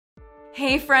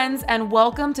Hey friends, and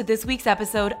welcome to this week's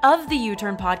episode of the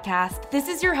U-Turn Podcast. This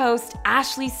is your host,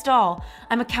 Ashley Stahl.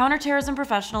 I'm a counterterrorism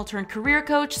professional turned career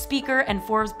coach, speaker, and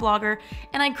Forbes blogger,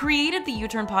 and I created the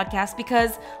U-Turn Podcast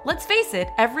because, let's face it,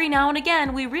 every now and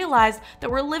again we realize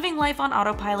that we're living life on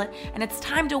autopilot and it's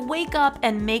time to wake up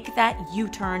and make that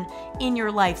U-turn in your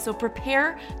life. So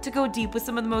prepare to go deep with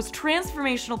some of the most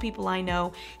transformational people I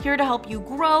know, here to help you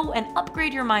grow and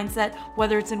upgrade your mindset,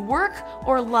 whether it's in work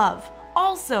or love.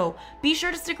 Also, be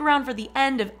sure to stick around for the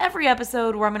end of every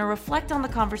episode where I'm going to reflect on the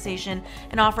conversation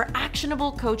and offer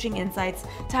actionable coaching insights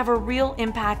to have a real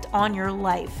impact on your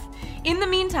life. In the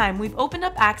meantime, we've opened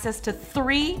up access to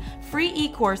 3 free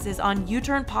e-courses on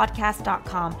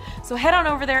uturnpodcast.com. So head on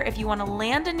over there if you want to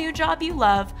land a new job you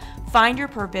love, find your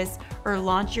purpose, or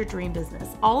launch your dream business.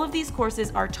 All of these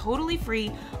courses are totally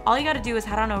free. All you got to do is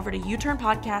head on over to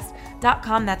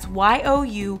uturnpodcast.com. That's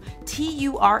YOUTURN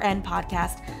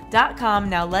podcast.com.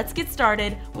 Now let's get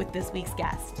started with this week's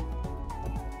guest.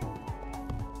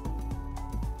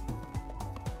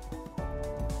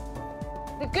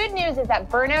 The good news is that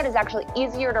burnout is actually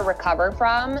easier to recover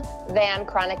from than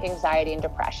chronic anxiety and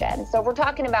depression. So if we're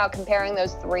talking about comparing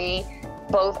those 3,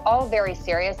 all very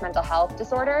serious mental health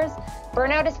disorders,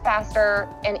 burnout is faster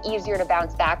and easier to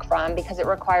bounce back from because it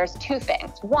requires 2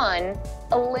 things. 1,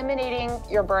 eliminating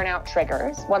your burnout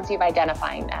triggers once you have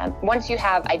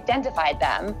identified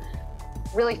them,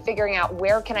 really figuring out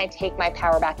where can I take my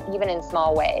power back even in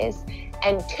small ways.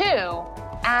 And 2,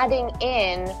 adding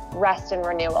in rest and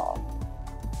renewal.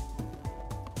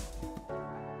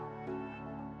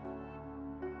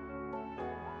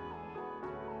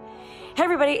 Hey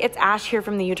everybody, it's Ash here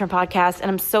from the U-Turn Podcast, and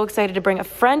I'm so excited to bring a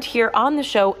friend here on the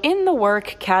show in the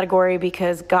work category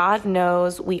because God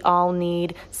knows we all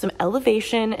need some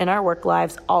elevation in our work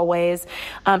lives always.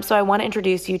 So I want to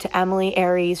introduce you to Emily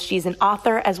Aries. She's an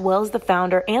author as well as the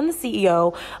founder and the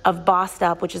CEO of Bossed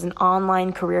Up, which is an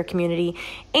online career community,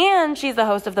 and she's the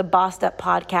host of the Bossed Up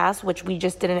podcast, which we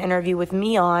just did an interview with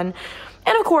me on.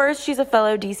 And of course, she's a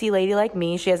fellow DC lady like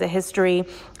me. She has a history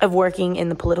of working in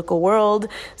the political world.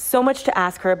 So much to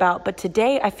ask her about. But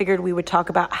today I figured we would talk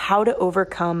about how to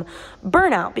overcome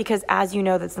burnout because, as you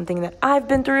know, that's something that I've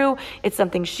been through. It's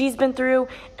something she's been through.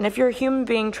 And if you're a human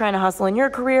being trying to hustle in your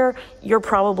career, you're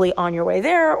probably on your way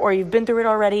there or you've been through it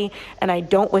already. And I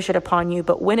don't wish it upon you.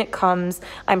 But when it comes,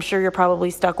 I'm sure you're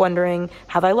probably stuck wondering,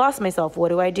 have I lost myself? What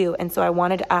do I do? And so I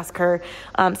wanted to ask her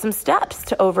some steps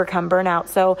to overcome burnout.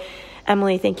 So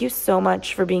Emily, thank you so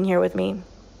much for being here with me.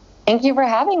 Thank you for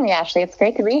having me, Ashley. It's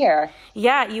great to be here.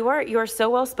 Yeah, you are so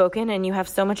well spoken and you have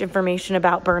so much information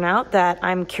about burnout that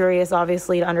I'm curious,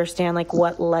 obviously, to understand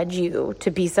what led you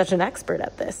to be such an expert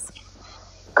at this.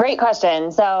 Great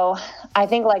question. So I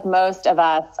think like most of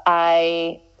us,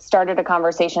 I started a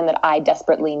conversation that I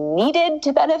desperately needed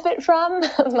to benefit from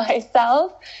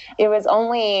myself. It was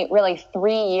only really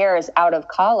 3 years out of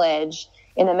college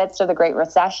in the midst of the Great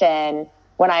Recession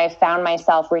when I found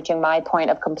myself reaching my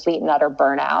point of complete and utter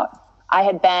burnout. I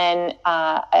had been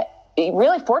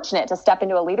really fortunate to step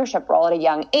into a leadership role at a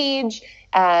young age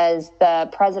as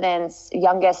the president's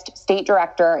youngest state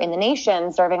director in the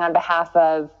nation, serving on behalf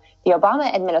of the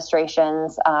Obama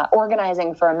administration's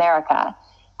Organizing for America.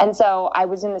 And so I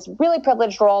was in this really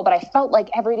privileged role, but I felt like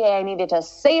every day I needed to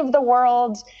save the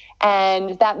world.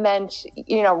 And that meant,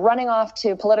 running off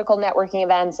to political networking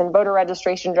events and voter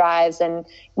registration drives and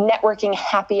networking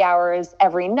happy hours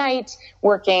every night,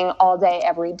 working all day,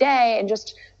 every day, and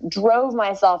just drove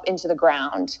myself into the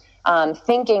ground,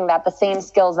 thinking that the same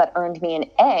skills that earned me an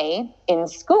A in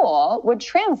school would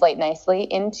translate nicely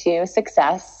into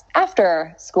success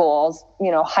after school's,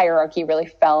 hierarchy really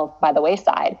fell by the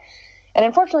wayside. And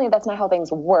unfortunately, that's not how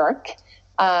things work.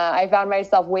 I found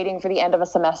myself waiting for the end of a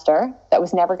semester that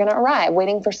was never going to arrive,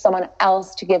 waiting for someone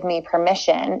else to give me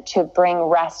permission to bring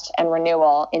rest and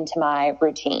renewal into my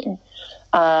routine.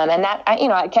 And that,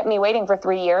 it kept me waiting for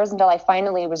 3 years until I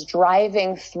finally was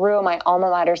driving through my alma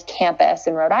mater's campus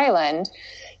in Rhode Island,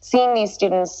 seeing these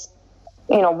students,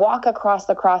 walk across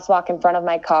the crosswalk in front of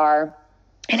my car.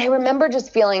 And I remember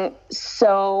just feeling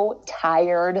so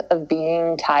tired of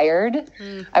being tired.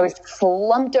 I was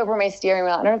slumped over my steering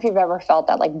wheel. I don't know if you've ever felt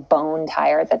that bone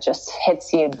tired that just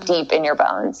hits you deep in your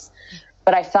bones.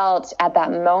 But I felt at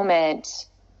that moment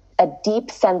a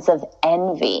deep sense of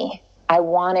envy. I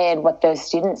wanted what those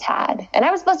students had. And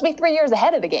I was supposed to be 3 years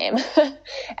ahead of the game.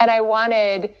 And I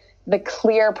wanted the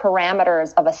clear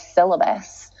parameters of a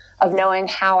syllabus, of knowing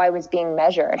how I was being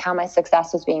measured, how my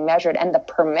success was being measured, and the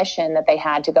permission that they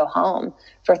had to go home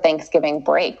for Thanksgiving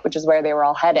break, which is where they were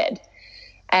all headed.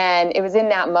 And it was in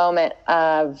that moment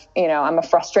of, I'm a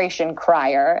frustration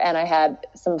crier, and I had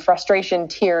some frustration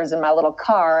tears in my little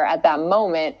car at that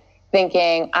moment,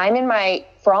 thinking, I'm in my,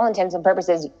 for all intents and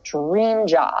purposes, dream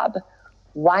job.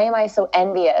 Why am I so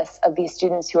envious of these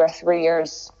students who are 3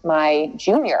 years my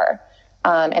junior?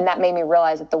 And that made me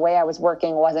realize that the way I was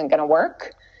working wasn't going to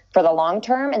work for the long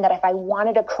term, and that if I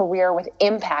wanted a career with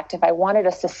impact, if I wanted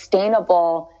a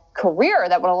sustainable career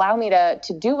that would allow me to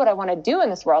do what I want to do in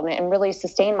this world and really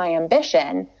sustain my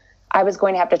ambition, I was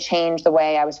going to have to change the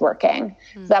way I was working.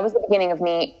 So that was the beginning of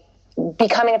me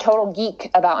becoming a total geek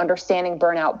about understanding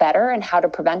burnout better and how to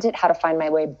prevent it, how to find my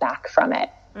way back from it.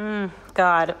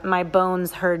 God, my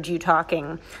bones heard you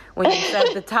talking when you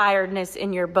said the tiredness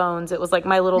in your bones. It was like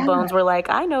my little bones were like,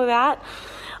 I know that.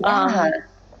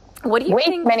 What do you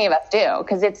think? Many of us do,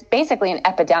 because it's basically an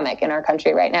epidemic in our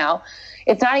country right now.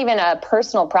 It's not even a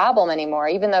personal problem anymore.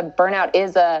 Even though burnout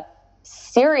is a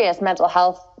serious mental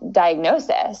health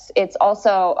diagnosis, it's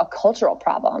also a cultural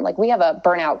problem. Like, we have a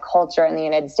burnout culture in the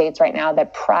United States right now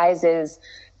that prizes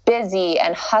busy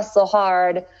and hustle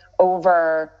hard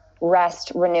over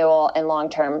rest, renewal, and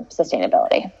long-term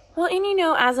sustainability. Well, and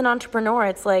as an entrepreneur,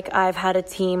 it's like I've had a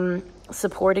team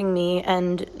supporting me,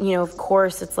 and of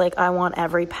course it's like I want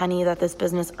every penny that this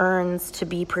business earns to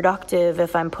be productive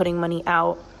if I'm putting money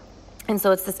out. And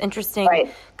so it's this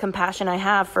interesting compassion I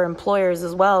have for employers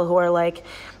as well, who are like,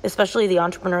 especially the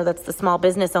entrepreneur that's the small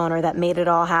business owner that made it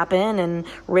all happen and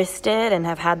risked it and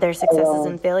have had their successes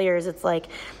and failures. It's like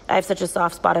I have such a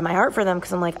soft spot in my heart for them,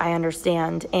 because I'm like, I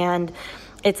understand. And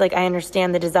it's like, I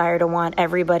understand the desire to want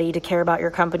everybody to care about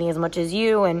your company as much as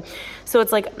you. And so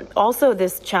it's like also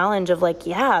this challenge of like,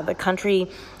 yeah, the country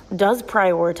does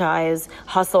prioritize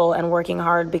hustle and working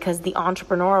hard because the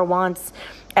entrepreneur wants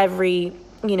every,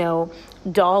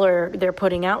 dollar they're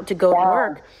putting out to go to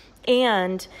work.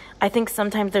 And I think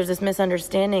sometimes there's this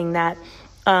misunderstanding that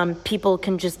people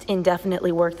can just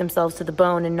indefinitely work themselves to the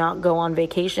bone and not go on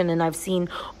vacation. And I've seen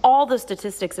all the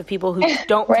statistics of people who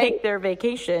don't take their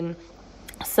vacation.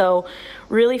 So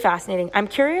really fascinating. I'm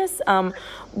curious,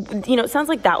 it sounds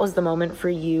like that was the moment for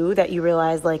you that you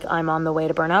realized, like, I'm on the way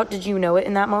to burnout. Did you know it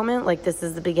in that moment? Like, this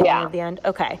is the beginning of the end?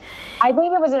 Okay. I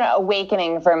think it was an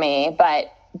awakening for me,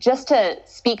 but just to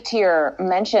speak to your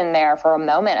mention there for a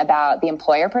moment about the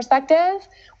employer perspective,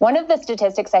 one of the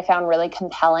statistics I found really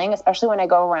compelling, especially when I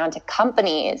go around to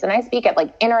companies and I speak at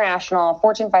like international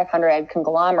Fortune 500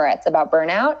 conglomerates about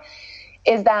burnout,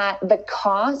 is that the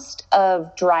cost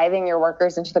of driving your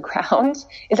workers into the ground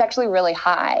is actually really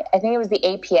high. I think it was the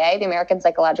APA, the American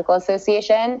Psychological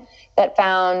Association, that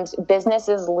found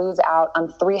businesses lose out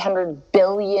on $300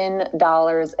 billion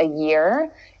a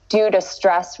year due to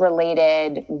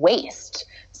stress-related waste.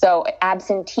 So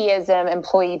absenteeism,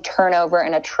 employee turnover,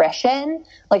 and attrition.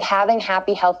 Like, having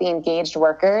happy, healthy, engaged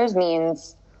workers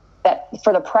means that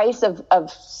for the price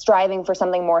of striving for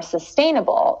something more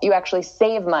sustainable, you actually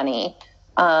save money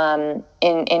in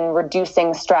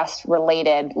reducing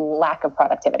stress-related lack of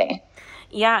productivity.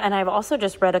 Yeah, and I've also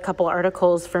just read a couple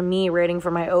articles for me writing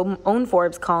for my own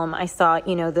Forbes column. I saw,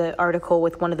 the article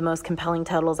with one of the most compelling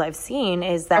titles I've seen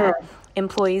is that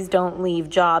employees don't leave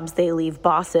jobs, they leave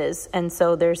bosses. And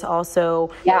so there's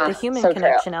also the human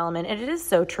connection element. And it is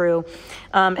so true.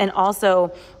 And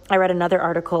also, I read another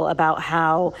article about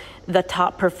how the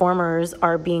top performers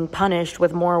are being punished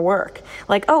with more work.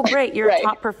 Like, oh, great, you're a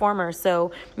top performer.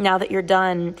 So now that you're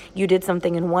done, you did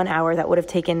something in 1 hour that would have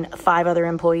taken 5 other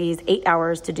employees 8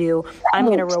 hours to do. I'm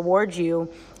going to reward you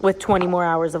with 20 more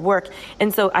hours of work.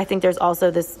 And so I think there's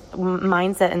also this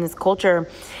mindset and this culture.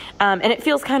 And it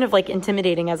feels kind of like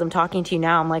intimidating as I'm talking to you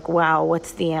now. I'm like, wow,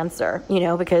 what's the answer?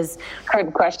 Because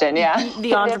good question. Yeah.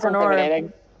 The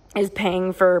entrepreneur is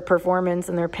paying for performance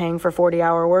and they're paying for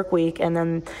 40-hour work week. And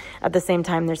then at the same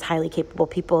time, there's highly capable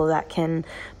people that can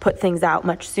put things out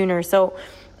much sooner. So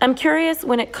I'm curious,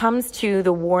 when it comes to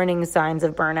the warning signs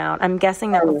of burnout, I'm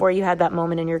guessing that before you had that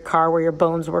moment in your car where your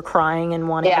bones were crying and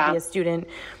wanting to be a student,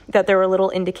 that there were little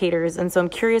indicators. And so I'm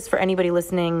curious for anybody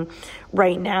listening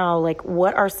right now, like,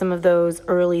 what are some of those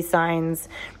early signs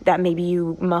that maybe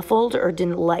you muffled or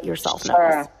didn't let yourself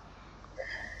notice?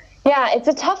 Yeah, it's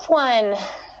a tough one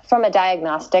from a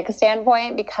diagnostic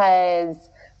standpoint, because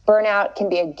burnout can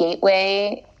be a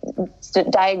gateway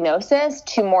diagnosis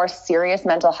to more serious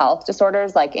mental health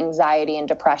disorders like anxiety and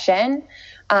depression.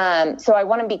 So I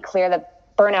want to be clear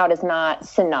that burnout is not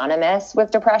synonymous with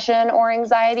depression or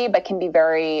anxiety, but can be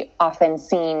very often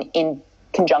seen in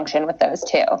conjunction with those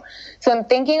two. So I'm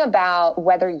thinking about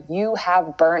whether you have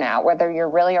burnout, whether you're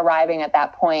really arriving at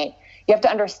that point. You have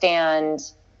to understand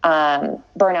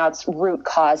burnout's root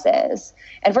causes.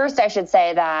 And first, I should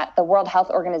say that the World Health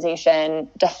Organization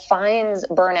defines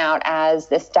burnout as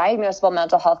this diagnosable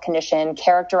mental health condition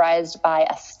characterized by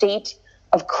a state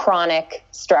of chronic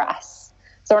stress.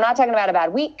 So we're not talking about a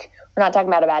bad week, we're not talking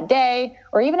about a bad day,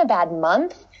 or even a bad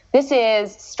month. This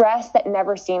is stress that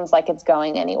never seems like it's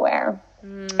going anywhere.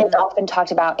 It's often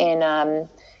talked about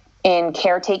in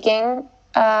caretaking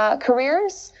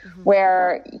careers,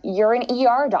 where you're an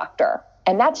ER doctor.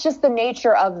 And that's just the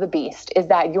nature of the beast, is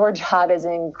that your job is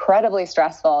incredibly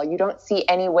stressful. You don't see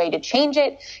any way to change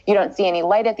it. You don't see any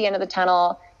light at the end of the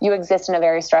tunnel. You exist in a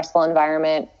very stressful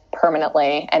environment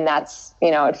permanently. And that's,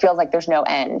 it feels like there's no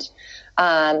end.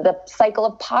 The cycle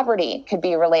of poverty could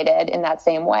be related in that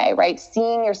same way, right?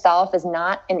 Seeing yourself as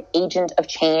not an agent of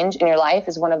change in your life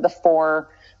is one of the 4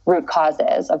 root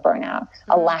causes of burnout.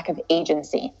 A lack of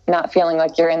agency, not feeling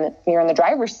like you're in the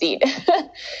driver's seat.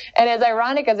 And as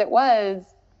ironic as it was,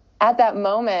 at that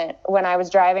moment when I was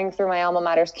driving through my alma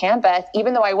mater's campus,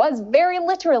 even though I was very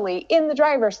literally in the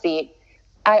driver's seat,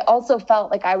 I also felt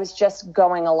like I was just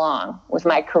going along with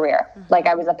my career. Like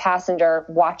I was a passenger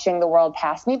watching the world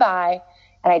pass me by,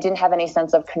 and I didn't have any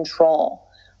sense of control.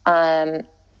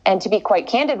 And to be quite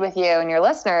candid with you and your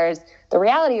listeners, the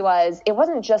reality was it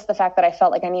wasn't just the fact that I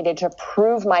felt like I needed to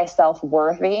prove myself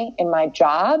worthy in my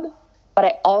job, but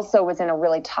I also was in a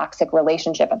really toxic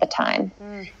relationship at the time.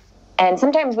 And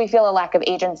sometimes we feel a lack of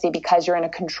agency because you're in a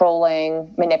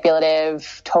controlling,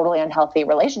 manipulative, totally unhealthy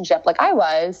relationship like I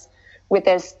was with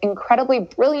this incredibly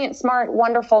brilliant, smart,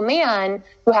 wonderful man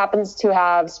who happens to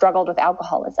have struggled with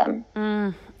alcoholism.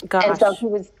 Gosh. And so he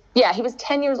was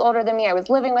 10 years older than me. I was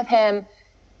living with him.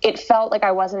 It felt like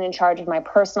I wasn't in charge of my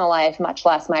personal life, much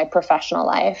less my professional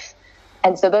life.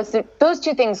 And so those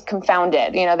two things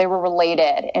confounded, they were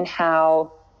related in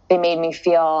how they made me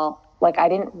feel like I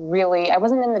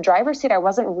wasn't in the driver's seat. I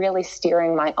wasn't really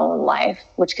steering my own life,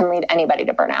 which can lead anybody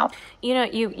to burnout.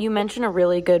 You mentioned a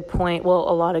really good point. Well,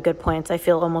 a lot of good points. I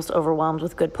feel almost overwhelmed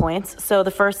with good points. So the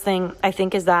first thing I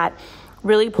think is that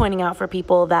really pointing out for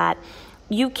people that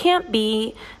you can't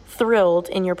be thrilled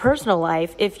in your personal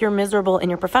life if you're miserable in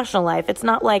your professional life. It's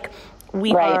not like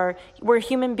we're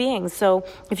human beings. So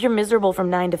if you're miserable from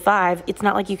 9 to 5, it's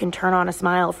not like you can turn on a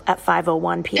smile at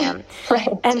 5:01 p.m. Right.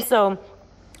 And so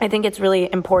I think it's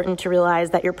really important to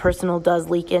realize that your personal does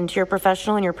leak into your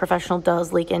professional and your professional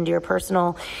does leak into your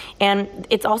personal. And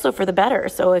it's also for the better.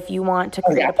 So if you want to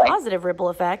create a positive ripple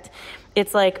effect,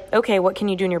 it's like, okay, what can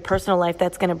you do in your personal life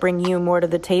that's going to bring you more to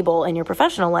the table in your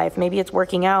professional life? Maybe it's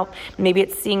working out, maybe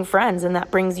it's seeing friends, and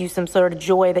that brings you some sort of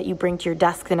joy that you bring to your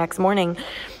desk the next morning.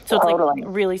 So it's like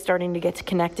really starting to get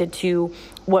connected to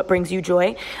what brings you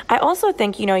joy. I also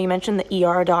think, you mentioned the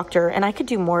ER doctor, and I could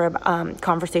do more of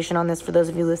conversation on this for those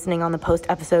of you listening on the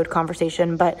post-episode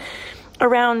conversation, but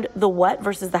around the what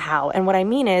versus the how. And what I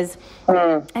mean is,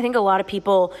 I think a lot of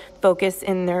people focus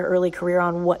in their early career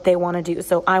on what they want to do.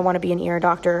 So I want to be an ear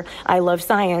doctor. I love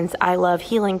science. I love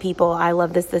healing people. I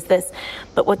love this.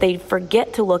 But what they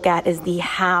forget to look at is the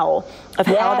how of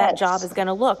how that job is going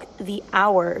to look. The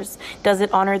hours. Does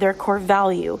it honor their core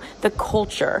value? The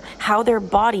culture. How their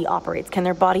body operates. Can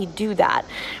their body do that?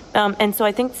 And so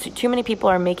I think too many people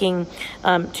are making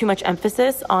too much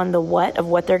emphasis on the what of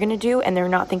what they're going to do, and they're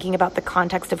not thinking about the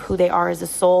context of who they are as a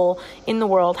soul in the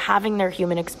world, having their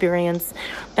human experience,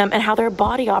 and how their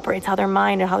body operates, how their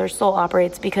mind and how their soul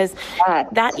operates, because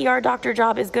that ER doctor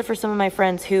job is good for some of my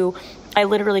friends who I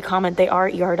literally comment they are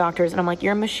ER doctors, and I'm like,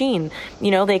 you're a machine.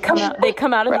 They come out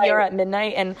of the ER at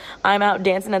midnight, and I'm out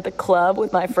dancing at the club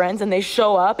with my friends, and they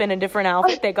show up in a different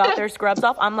outfit. They got their scrubs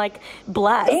off. I'm like,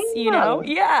 blessed,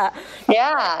 Yeah.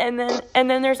 And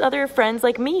then there's other friends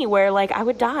like me where like I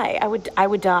would die. I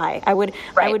would die. I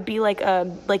would be like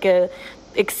a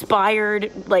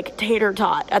expired like tater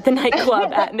tot at the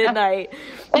nightclub at midnight.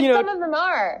 And some of them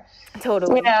are.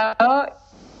 Totally.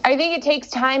 I think it takes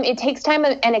time. It takes time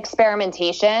and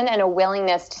experimentation and a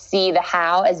willingness to see the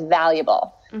how as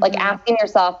valuable. Like asking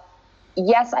yourself,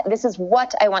 yes, this is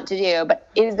what I want to do, but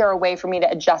is there a way for me to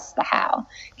adjust the how?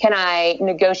 Can I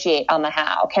negotiate on the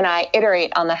how? Can I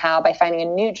iterate on the how by finding a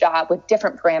new job with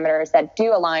different parameters that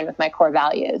do align with my core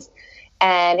values?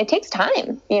 And it takes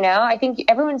time. I think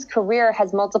everyone's career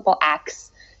has multiple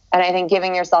acts. And I think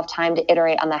giving yourself time to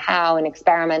iterate on the how and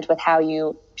experiment with how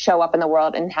you show up in the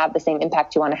world and have the same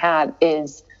impact you want to have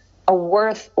is a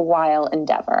worthwhile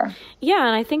endeavor. Yeah,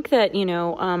 and I think that,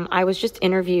 I was just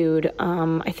interviewed,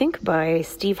 I think by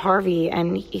Steve Harvey,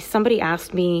 and somebody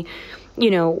asked me,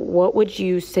 what would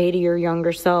you say to your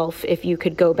younger self if you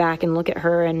could go back and look at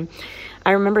her? And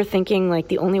I remember thinking like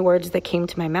the only words that came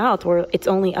to my mouth were, it's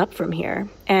only up from here.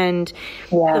 And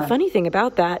the funny thing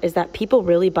about that is that people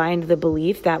really buy into the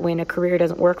belief that when a career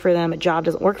doesn't work for them, a job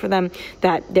doesn't work for them,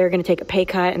 that they're going to take a pay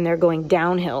cut and they're going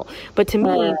downhill. But to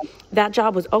me, that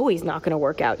job was always not going to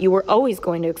work out. You were always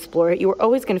going to explore it. You were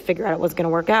always going to figure out it was going to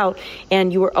work out.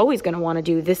 And you were always going to want to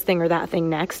do this thing or that thing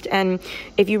next. And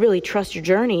if you really trust your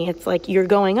journey, it's like you're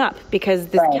going up because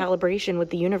this calibration with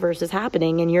the universe is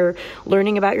happening and you're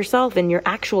learning about yourself and you're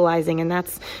actualizing. And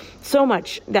that's so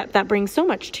much, that brings so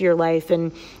much to your life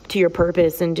and to your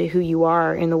purpose and to who you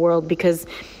are in the world. Because,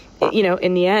 you know,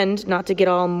 in the end, not to get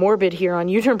all morbid here on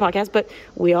U-Turn Podcast, but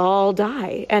we all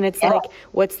die. And it's like,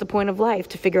 what's the point of life?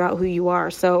 To figure out who you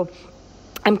are. So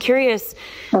I'm curious,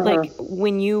 like,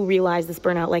 when you realized this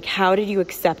burnout, like, how did you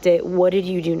accept it? What did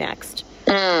you do next?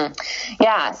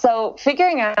 Yeah. So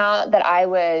figuring out that I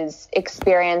was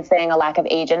experiencing a lack of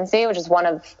agency, which is one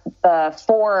of the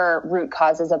 4 root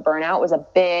causes of burnout, was a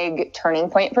big turning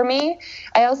point for me.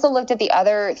 I also looked at the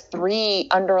other 3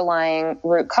 underlying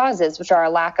root causes, which are a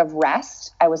lack of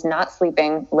rest. I was not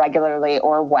sleeping regularly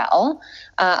or well.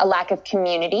 A lack of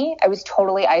community. I was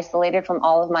totally isolated from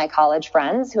all of my college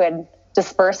friends who had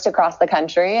dispersed across the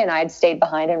country, and I'd stayed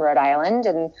behind in Rhode Island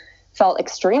and felt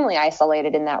extremely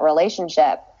isolated in that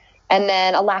relationship. And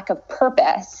then a lack of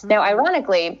purpose. Now,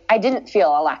 ironically, I didn't feel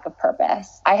a lack of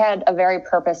purpose. I had a very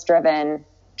purpose-driven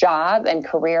job and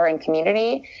career and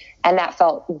community, and that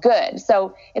felt good.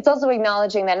 So it's also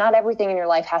acknowledging that not everything in your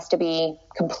life has to be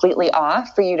completely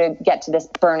off for you to get to this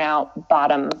burnout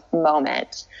bottom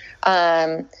moment.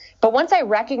 But once I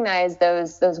recognized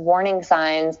those warning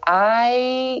signs,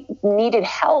 I needed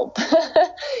help.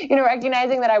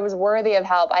 Recognizing that I was worthy of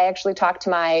help, I actually talked to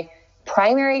my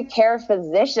primary care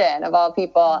physician, of all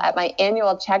people, at my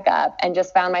annual checkup, and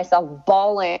just found myself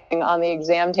bawling on the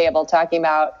exam table talking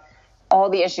about all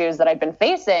the issues that I'd been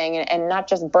facing, and not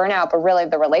just burnout, but really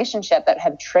the relationship that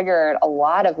had triggered a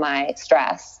lot of my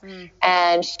stress.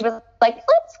 And she was like,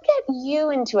 let's get you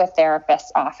into a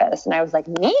therapist's office. And I was like,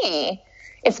 me?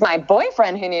 It's my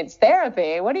boyfriend who needs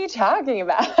therapy. What are you talking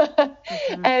about?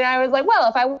 And I was like, well,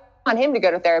 if I want him to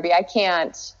go to therapy, I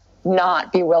can't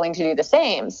not be willing to do the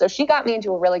same. So she got me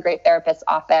into a really great therapist's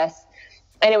office.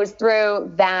 And it was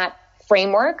through that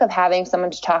framework of having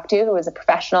someone to talk to who was a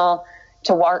professional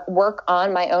to work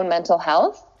on my own mental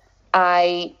health,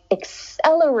 I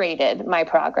accelerated my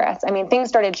progress. I mean, things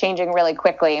started changing really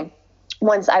quickly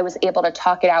once I was able to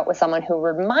talk it out with someone who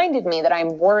reminded me that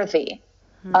I'm worthy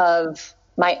of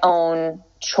my own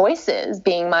choices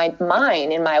being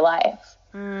mine in my life.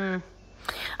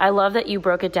 I love that you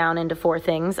broke it down into 4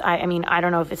 things. I mean, I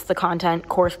don't know if it's the content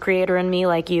course creator in me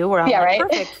like you, where I'm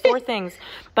perfect, 4 things.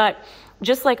 But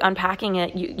just like unpacking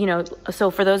it, you know, so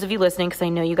for those of you listening, because I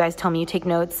know you guys tell me you take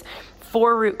notes,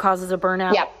 4 root causes of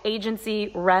burnout: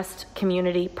 agency, rest,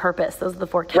 community, purpose. Those are the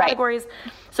 4 categories.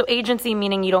 So agency,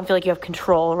 meaning you don't feel like you have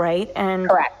control, right? And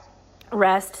correct.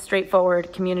 Rest,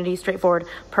 straightforward. Community, straightforward.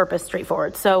 Purpose,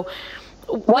 straightforward. So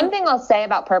one thing I'll say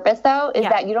about purpose, though, is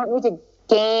that you don't need to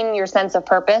gain your sense of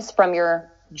purpose from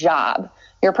your job.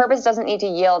 Your purpose doesn't need to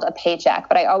yield a paycheck.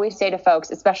 But I always say to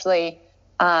folks, especially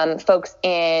folks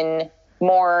in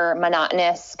more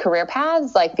monotonous career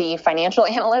paths, like the financial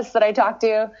analysts that I talked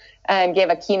to and gave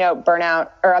a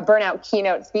burnout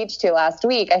keynote speech to last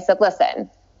week, I said, listen,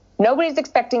 nobody's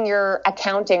expecting your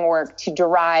accounting work to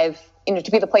derive,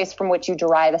 to be the place from which you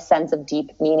derive a sense of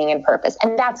deep meaning and purpose.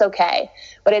 And that's okay.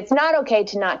 But it's not okay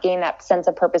to not gain that sense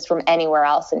of purpose from anywhere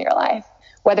else in your life,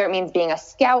 whether it means being a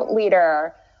scout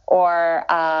leader or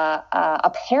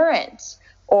a parent,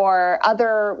 or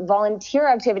other volunteer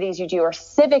activities you do, or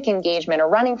civic engagement, or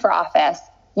running for office.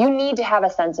 You need to have a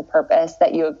sense of purpose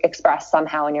that you express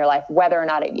somehow in your life, whether or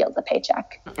not it yields a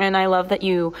paycheck. And I love that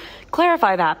you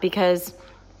clarify that, because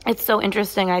it's so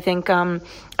interesting. I think I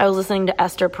was listening to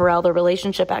Esther Perel, the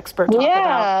relationship expert, talk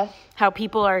about how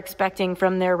people are expecting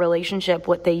from their relationship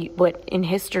what in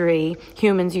history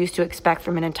humans used to expect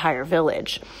from an entire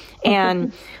village.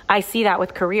 And I see that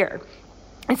with career.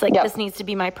 It's like, this needs to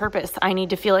be my purpose. I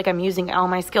need to feel like I'm using all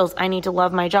my skills. I need to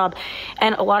love my job.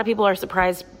 And a lot of people are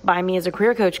surprised by me as a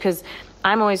career coach, because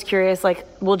I'm always curious, like,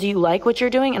 well, do you like what you're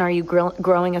doing? And are you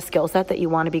growing a skill set that you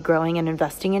want to be growing and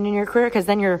investing in your career? Because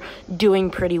then you're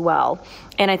doing pretty well.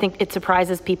 And I think it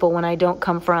surprises people when I don't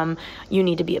come from, you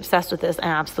need to be obsessed with this and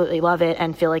absolutely love it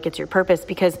and feel like it's your purpose,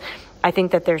 because I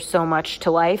think that there's so much to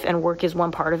life, and work is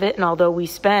one part of it. And although we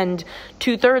spend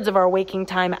 2/3 of our waking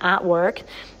time at work,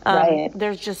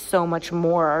 there's just so much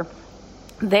more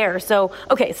there. So,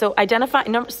 okay, so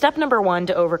step number one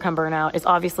to overcome burnout is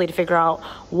obviously to figure out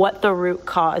what the root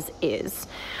cause is.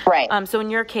 Right. So in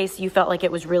your case, you felt like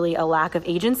it was really a lack of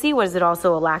agency. Was it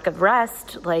also a lack of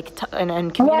rest,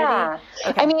 and community? Yeah.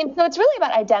 Okay. I mean, so it's really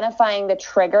about identifying the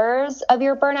triggers of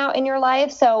your burnout in your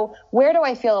life. So where do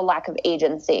I feel a lack of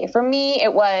agency? For me,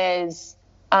 it was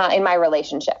in my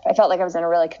relationship. I felt like I was in a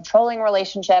really controlling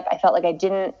relationship. I felt like I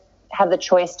didn't have the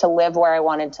choice to live where I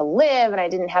wanted to live, and I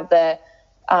didn't have the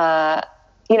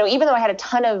even though I had a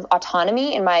ton of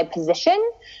autonomy in my position,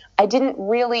 I didn't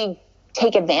really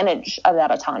take advantage of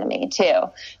that autonomy too.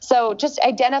 So just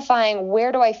identifying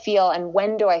where do I feel and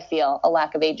when do I feel a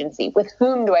lack of agency, with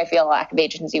whom do I feel a lack of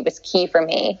agency was key for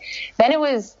me. Then it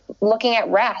was looking at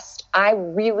rest. I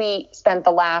really spent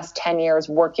the last 10 years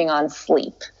working on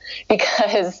sleep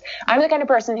because I'm the kind of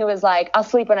person who is like, I'll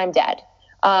sleep when I'm dead.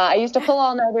 I used to pull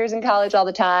all-nighters in college all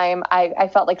the time. I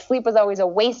felt like sleep was always a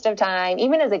waste of time.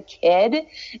 Even as a kid,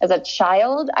 as a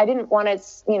child, I didn't want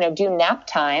to, do nap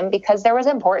time because there was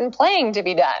important playing to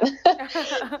be done.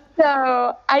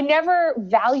 So I never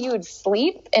valued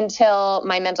sleep until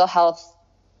my mental health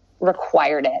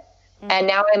required it. Mm-hmm. And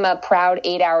now I'm a proud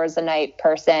 8 hours a night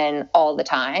person all the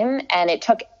time. And it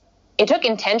took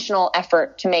intentional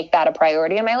effort to make that a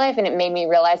priority in my life. And it made me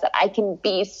realize that I can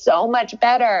be so much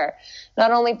better,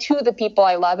 not only to the people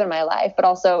I love in my life, but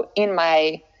also in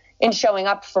showing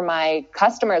up for my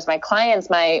customers, my clients,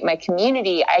 my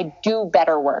community. I do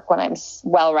better work when I'm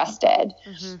well rested.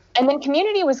 Mm-hmm. And then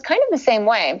community was kind of the same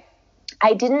way.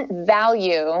 I didn't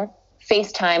value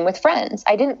FaceTime with friends.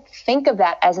 I didn't think of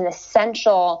that as an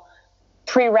essential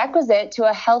prerequisite to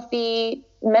a healthy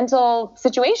mental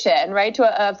situation, right?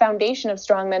 To a foundation of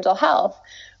strong mental health.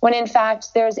 When in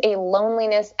fact, there's a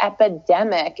loneliness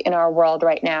epidemic in our world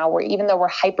right now, where even though we're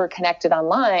hyper connected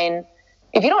online,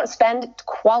 if you don't spend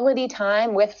quality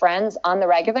time with friends on the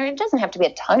regular, it doesn't have to be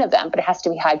a ton of them, but it has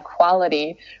to be high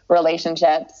quality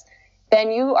relationships,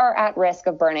 then you are at risk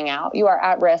of burning out. You are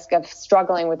at risk of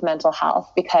struggling with mental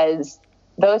health because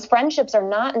those friendships are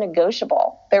not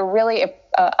negotiable. They're really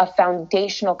a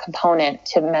foundational component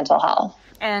to mental health.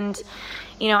 And,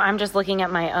 I'm just looking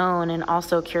at my own and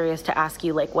also curious to ask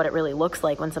you what it really looks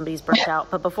like when somebody's burnt out.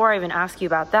 But before I even ask you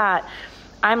about that,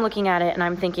 I'm looking at it and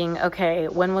I'm thinking, okay,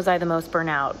 when was I the most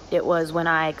burnout? It was when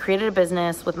I created a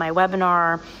business with my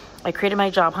webinar. I created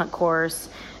my job hunt course.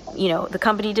 The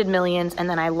company did millions, and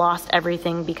then I lost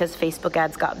everything because Facebook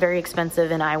ads got very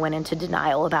expensive and I went into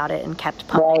denial about it and kept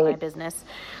pumping my business.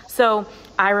 So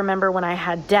I remember when I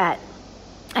had debt,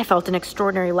 I felt an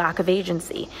extraordinary lack of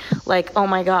agency. Like, oh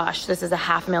my gosh, this is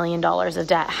 $500,000 of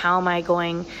debt. How am I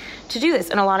going to do this?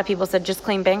 And a lot of people said, just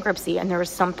claim bankruptcy. And there was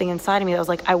something inside of me that was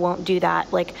like, I won't do that.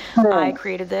 I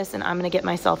created this and I'm going to get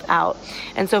myself out.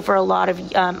 And so for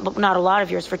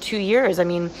for 2 years,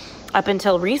 up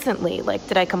until recently,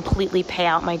 did I completely pay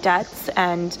out my debts?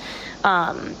 And,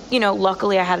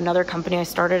 luckily I had another company I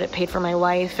started. It paid for my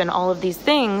life and all of these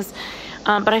things.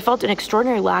 But I felt an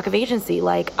extraordinary lack of agency.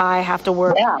 I have to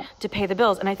work to pay the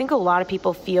bills. And I think a lot of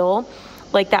people feel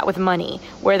like that with money,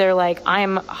 where they're like,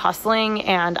 I'm hustling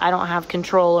and I don't have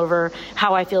control over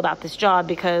how I feel about this job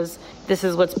because this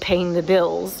is what's paying the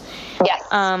bills.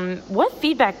 Yes. What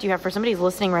feedback do you have for somebody who's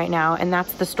listening right now and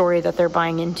that's the story that they're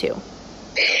buying into?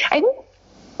 I think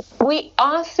we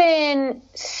often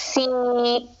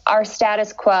see our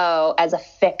status quo as a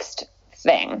fixed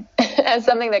thing, as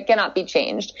something that cannot be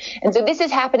changed. And so this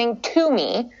is happening to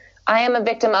me. I am a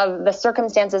victim of the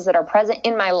circumstances that are present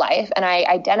in my life, and I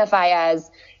identify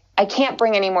as, I can't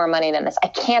bring any more money than this. I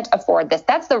can't afford this.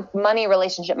 That's the money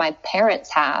relationship my parents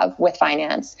have with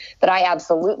finance that I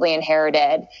absolutely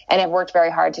inherited and have worked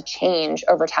very hard to change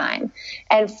over time.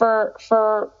 And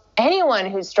for anyone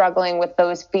who's struggling with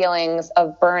those feelings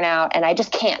of burnout, and I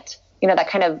just can't,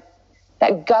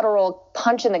 that guttural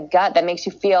punch in the gut that makes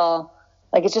you feel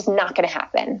like it's just not going to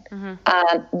happen.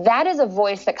 Mm-hmm. That is a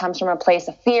voice that comes from a place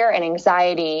of fear and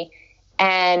anxiety,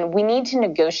 and we need to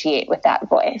negotiate with that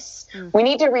voice. Mm-hmm. We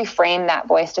need to reframe that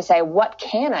voice to say, what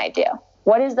can I do?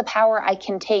 What is the power I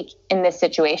can take in this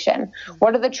situation? Mm-hmm.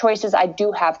 What are the choices I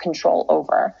do have control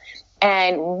over?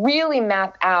 And really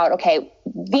map out, okay,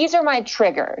 these are my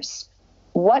triggers.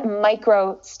 What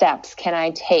micro steps can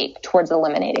I take towards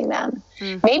eliminating them?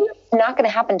 Mm-hmm. Maybe it's not going to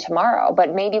happen tomorrow,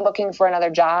 but maybe looking for another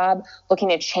job, looking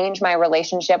to change my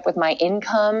relationship with my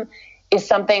income is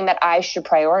something that I should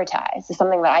prioritize. It's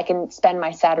something that I can spend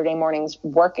my Saturday mornings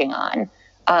working on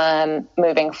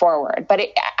moving forward. But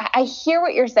I hear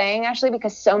what you're saying, Ashley,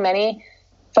 because so many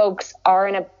folks are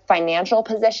in a financial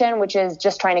position, which is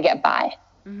just trying to get by.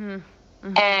 Mm-hmm.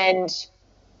 Mm-hmm. And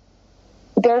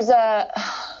there's a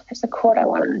quote I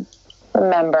want to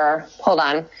remember. Hold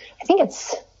on. I think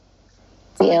it's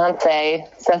Beyonce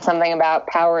said something about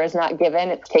power is not given,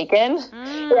 it's taken.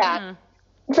 Yeah.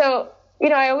 So,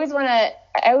 I always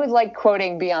like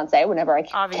quoting Beyonce whenever I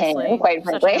can, quite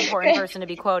frankly. Such an important person to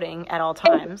be quoting at all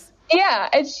times.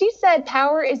 And she said,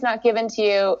 power is not given to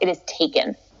you, it is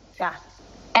taken. Yeah.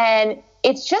 And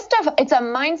it's it's a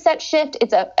mindset shift.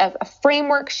 It's a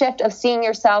framework shift of seeing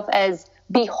yourself as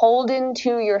beholden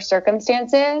to your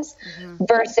circumstances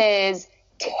versus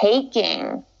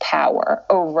taking power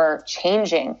over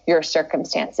changing your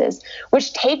circumstances,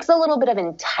 which takes a little bit of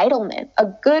entitlement, a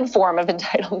good form of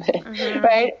entitlement,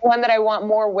 right? One that I want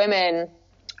more women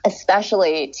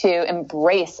especially to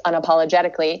embrace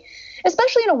unapologetically,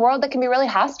 especially in a world that can be really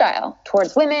hostile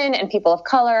towards women and people of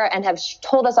color and have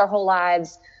told us our whole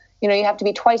lives, you have to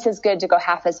be twice as good to go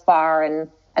half as far, and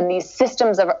these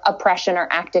systems of oppression are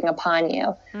acting upon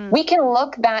you. We can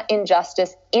look that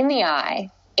injustice in the eye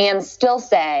and still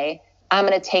say, I'm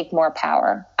going to take more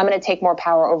power. I'm going to take more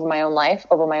power over my own life,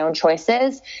 over my own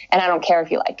choices, and I don't care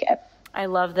if you like it. I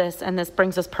love this, and this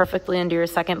brings us perfectly into your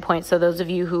second point. So those of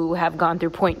you who have gone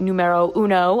through point numero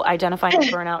uno, identifying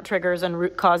burnout triggers and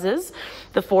root causes,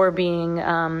 the 4 being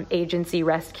agency,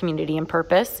 rest, community, and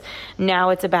purpose.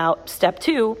 Now it's about step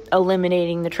 2,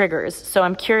 eliminating the triggers. So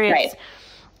I'm curious... Right.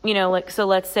 So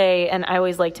let's say, and I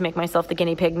always like to make myself the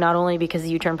guinea pig, not only because the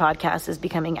U-Turn podcast is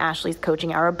becoming Ashley's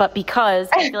coaching hour, but because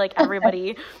I feel like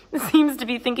everybody seems to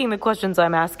be thinking the questions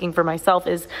I'm asking for myself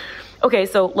is, okay,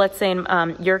 so let's say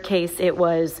in your case, it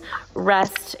was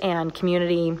rest and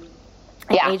community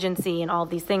and agency and all of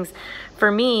these things.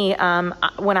 For me,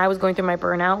 when I was going through my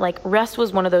burnout, like rest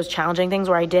was one of those challenging things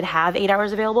where I did have 8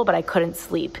 hours available, but I couldn't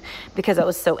sleep because I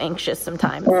was so anxious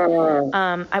sometimes.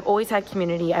 I've always had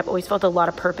community. I've always felt a lot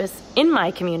of purpose in my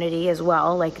community as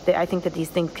well. Like I think that these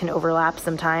things can overlap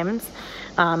sometimes.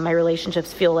 My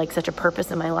relationships feel like such a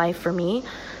purpose in my life for me.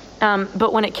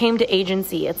 But when it came to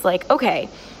agency, it's like, okay,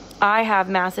 I have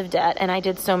massive debt and I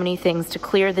did so many things to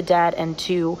clear the debt and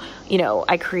to,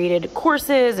 I created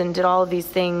courses and did all of these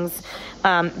things.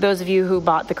 Those of you who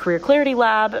bought the Career Clarity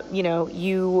Lab,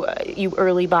 you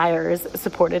early buyers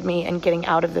supported me in getting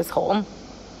out of this hole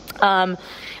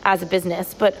as a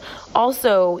business. But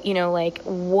also,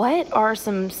 what are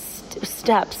some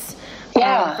steps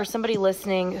for somebody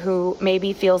listening who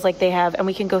maybe feels like they have, and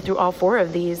we can go through all 4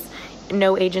 of these,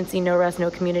 no agency, no rest,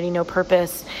 no community, no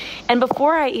purpose. And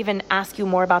before I even ask you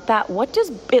more about that, what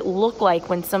does it look like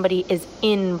when somebody is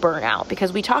in burnout?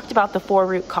 Because we talked about the 4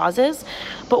 root causes,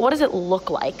 but what does it look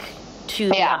like to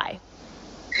the eye?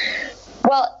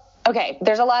 Well, okay,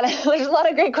 there's a lot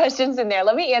of great questions in there.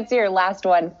 Let me answer your last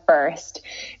one first,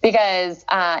 because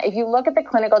if you look at the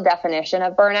clinical definition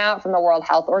of burnout from the World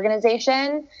Health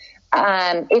Organization,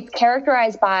 it's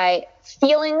characterized by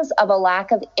feelings of a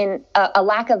lack of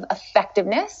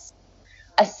effectiveness,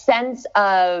 a sense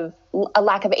of a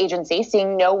lack of agency,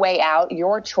 seeing no way out,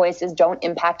 your choices don't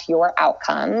impact your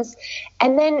outcomes.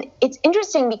 And then it's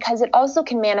interesting because it also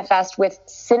can manifest with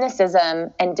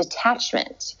cynicism and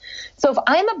detachment. So if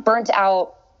I'm a burnt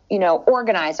out,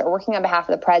 organizer working on behalf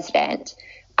of the president,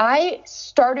 I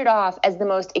started off as the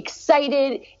most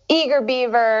excited, eager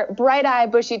beaver,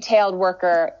 bright-eyed, bushy-tailed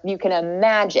worker you can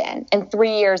imagine. And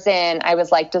 3 years in, I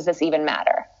was like, does this even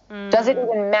matter? Does it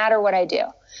even matter what I do?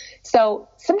 So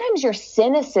sometimes your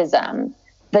cynicism,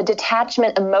 the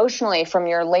detachment emotionally from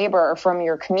your labor or from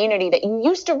your community that you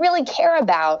used to really care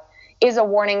about, is a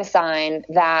warning sign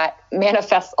that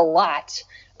manifests a lot.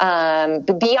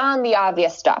 Beyond the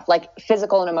obvious stuff, like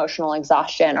physical and emotional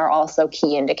exhaustion are also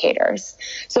key indicators.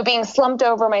 So being slumped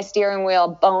over my steering wheel,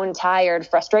 bone tired,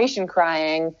 frustration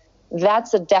crying,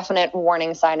 that's a definite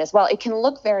warning sign as well. It can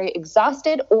look very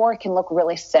exhausted or it can look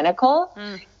really cynical.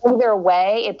 Either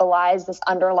way, it belies this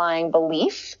underlying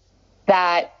belief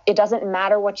that it doesn't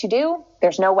matter what you do,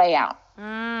 there's no way out.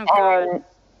 And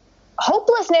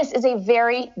hopelessness is a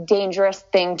very dangerous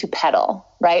thing to peddle,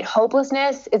 right?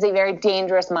 Hopelessness is a very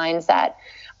dangerous mindset.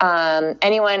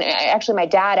 My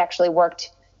dad actually worked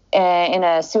in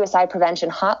a suicide prevention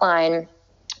hotline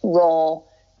role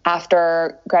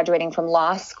after graduating from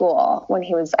law school when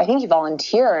he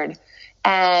volunteered.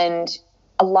 And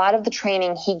a lot of the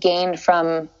training he gained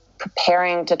from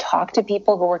preparing to talk to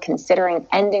people who were considering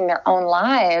ending their own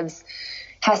lives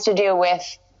has to do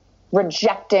with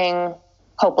rejecting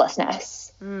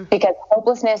hopelessness, because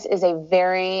hopelessness is a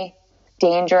very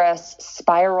dangerous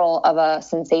spiral of a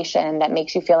sensation that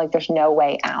makes you feel like there's no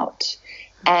way out.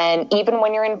 And even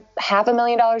when you're in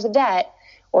 $500,000 of debt,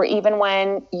 or even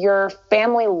when your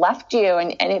family left you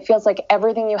and it feels like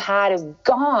everything you had is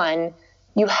gone,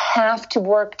 you have to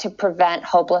work to prevent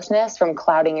hopelessness from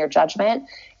clouding your judgment.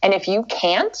 And if you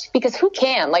can't, because who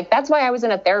can? Like, that's why I was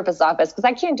in a therapist's office, because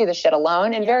I can't do this shit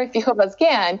alone, and very few of us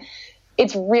can.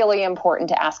 It's really important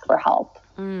to ask for help.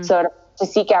 So to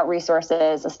seek out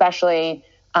resources, especially,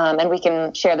 and we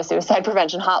can share the suicide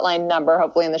prevention hotline number,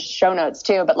 hopefully in the show notes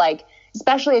too, but like,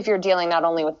 especially if you're dealing not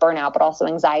only with burnout, but also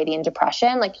anxiety and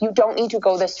depression, like, you don't need to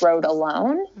go this road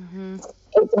alone.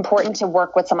 It's important to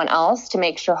work with someone else to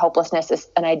make sure hopelessness is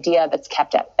an idea that's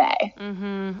kept at bay.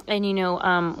 And, you know,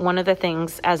 one of the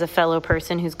things, as a fellow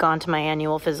person who's gone to my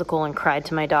annual physical and cried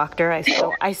to my doctor,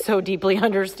 I so deeply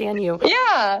understand you.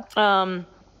 Yeah.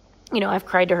 You know, I've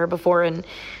cried to her before, and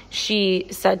she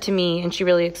said to me, and she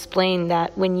really explained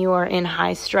that when you are in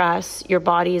high stress, your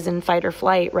body is in fight or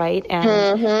flight, right?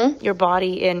 And your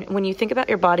body, and when you think about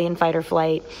your body in fight or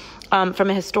flight, from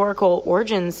a historical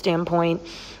origin standpoint,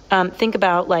 think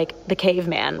about like the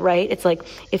caveman, right? It's like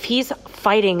if he's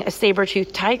fighting a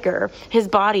saber-toothed tiger, his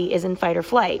body is in fight or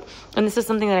flight. And this is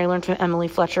something that I learned from Emily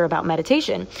Fletcher about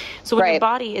meditation. So when your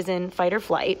body is in fight or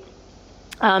flight,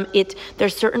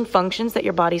 there's certain functions that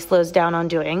your body slows down on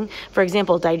doing. For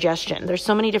example, digestion. There's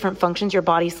so many different functions your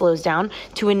body slows down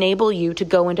to enable you to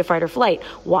go into fight or flight.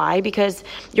 Why? Because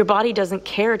your body doesn't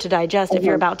care to digest if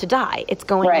you're about to die. It's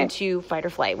going into fight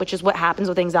or flight, which is what happens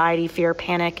with anxiety, fear,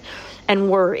 panic, and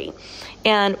worry.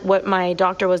 And what my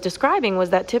doctor was describing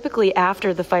was that typically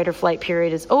after the fight or flight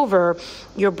period is over,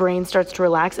 your brain starts to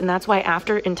relax. And that's why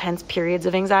after intense periods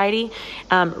of anxiety,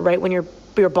 right when your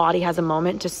body has a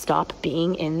moment to stop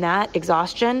being in that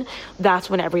exhaustion, that's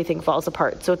when everything falls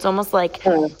apart. So it's almost like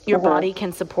your body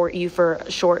can support you for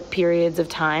short periods of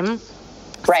time,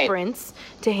 sprints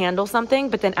to handle something.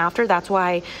 But then after, that's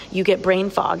why you get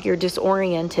brain fog. You're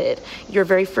disoriented. You're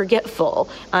very forgetful.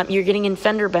 You're getting in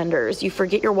fender benders. You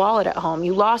forget your wallet at home.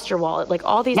 You lost your wallet. Like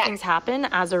all these things happen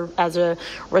as a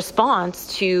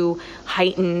response to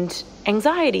heightened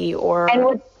anxiety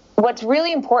or... What's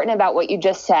really important about what you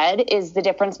just said is the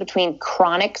difference between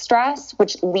chronic stress,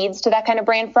 which leads to that kind of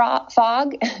brain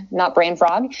fog, not brain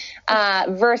frog,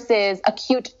 versus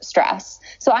acute stress.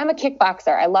 So I'm a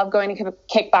kickboxer. I love going to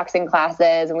kickboxing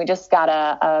classes, and we just got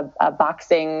a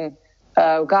boxing,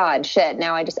 oh God, shit.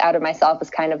 Now I just outed myself as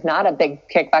kind of not a big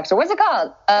kickboxer. What's it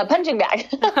called? A punching bag.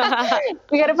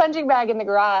 We got a punching bag in the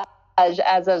garage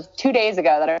as of 2 days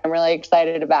ago that I'm really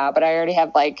excited about, but I already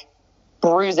have like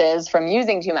bruises from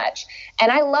using too much.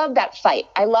 And I love that fight.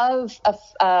 I love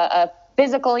a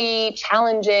physically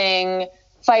challenging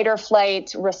fight or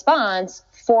flight response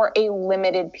for a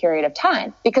limited period of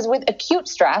time. Because with acute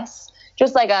stress,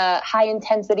 just like a high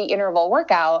intensity interval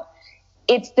workout,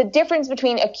 it's the difference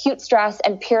between acute stress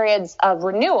and periods of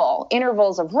renewal,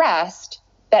 intervals of rest,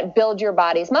 that build your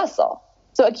body's muscle.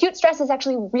 So acute stress is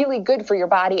actually really good for your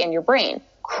body and your brain.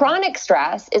 Chronic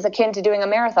stress is akin to doing a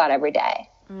marathon every day.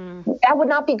 That would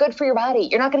not be good for your body.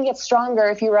 You're not going to get stronger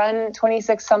if you run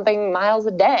 26 something miles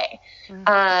a day.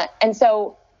 And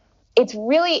so it's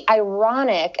really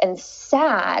ironic and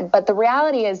sad, but the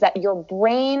reality is that your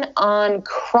brain on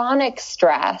chronic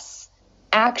stress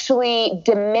actually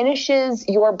diminishes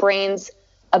your brain's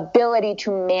ability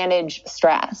to manage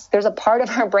stress. There's a part of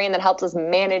our brain that helps us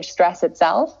manage stress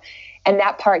itself, and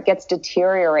that part gets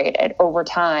deteriorated over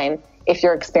time if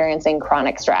you're experiencing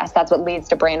chronic stress. That's what leads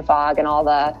to brain fog and all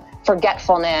the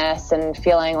forgetfulness and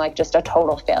feeling like just a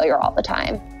total failure all the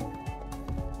time.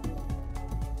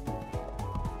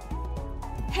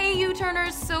 Hey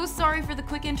U-Turners, so sorry for the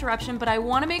quick interruption, but I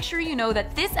want to make sure you know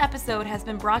that this episode has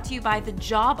been brought to you by the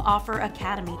Job Offer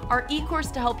Academy, our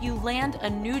e-course to help you land a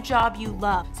new job you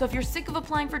love. So if you're sick of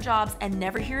applying for jobs and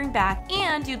never hearing back,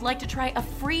 and you'd like to try a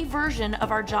free version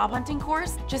of our job hunting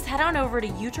course, just head on over to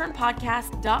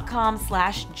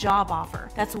uturnpodcast.com/job offer.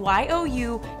 That's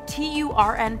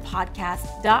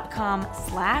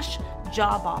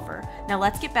youturnpodcast.com/job offer. Now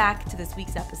let's get back to this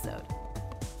week's episode.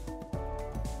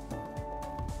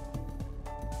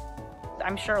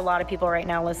 I'm sure a lot of people right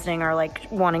now listening are like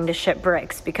wanting to ship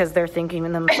bricks because they're thinking to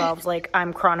themselves like,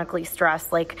 I'm chronically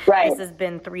stressed. Like this has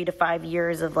been 3 to 5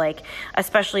 years of like,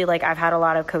 especially like I've had a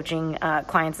lot of coaching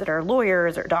clients that are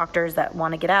lawyers or doctors that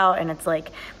want to get out, and it's like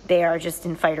they are just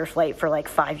in fight or flight for like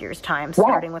 5 years time,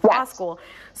 starting with law school.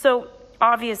 So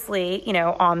obviously, you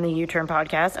know, on the U-Turn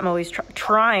podcast, I'm always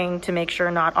trying to make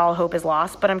sure not all hope is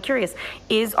lost, but I'm curious,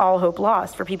 is all hope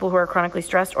lost for people who are chronically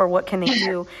stressed, or what can they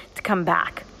do to come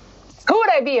back? Who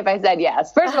would I be if I said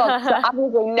yes? First of all,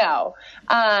 obviously no.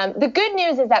 The good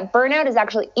news is that burnout is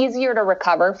actually easier to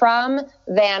recover from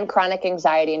than chronic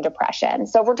anxiety and depression.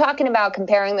 So if we're talking about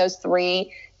comparing those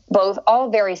three,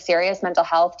 all very serious mental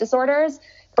health disorders,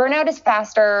 burnout is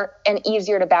faster and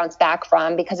easier to bounce back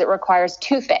from because it requires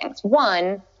two things.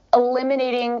 One,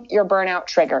 eliminating your burnout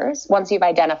triggers once you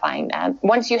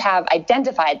have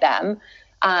identified them,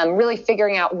 really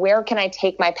figuring out where can I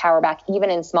take my power back even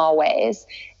in small ways.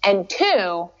 And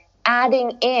two,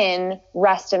 adding in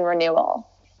rest and renewal.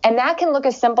 And that can look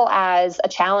as simple as a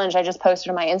challenge I just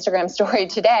posted on my Instagram story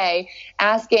today,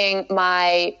 asking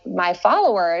my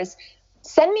followers,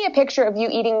 send me a picture of you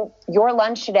eating your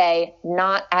lunch today,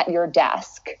 not at your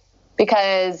desk.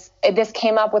 Because this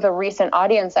came up with a recent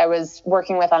audience I was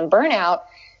working with on burnout.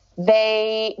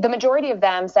 The majority of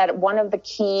them said one of the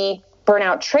key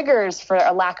burnout triggers for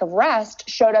a lack of rest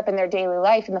showed up in their daily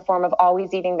life in the form of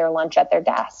always eating their lunch at their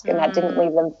desk. And that didn't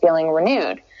leave them feeling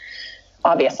renewed,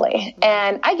 obviously.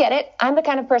 And I get it. I'm the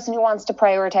kind of person who wants to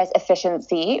prioritize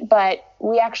efficiency, but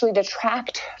we actually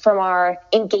detract from our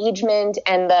engagement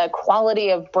and the quality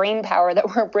of brain power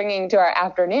that we're bringing to our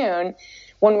afternoon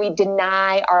when we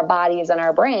deny our bodies and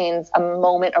our brains a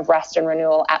moment of rest and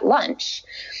renewal at lunch.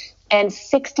 And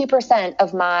 60%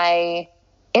 of my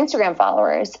Instagram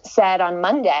followers said on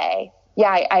Monday, yeah,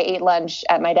 I ate lunch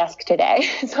at my desk today.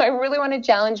 So I really want to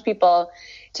challenge people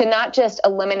to not just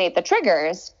eliminate the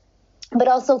triggers, but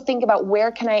also think about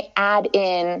where can I add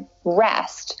in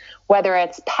rest, whether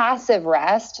it's passive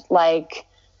rest, like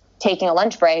taking a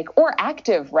lunch break, or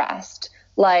active rest,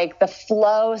 like the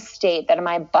flow state that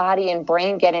my body and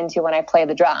brain get into when I play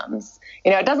the drums.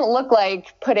 It doesn't look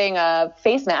like putting a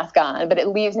face mask on, but it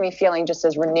leaves me feeling just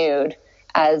as renewed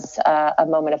as a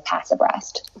moment of passive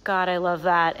rest. God, I love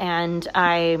that. And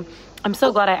I'm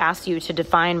so glad I asked you to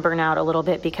define burnout a little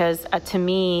bit, because to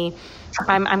me,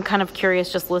 I'm kind of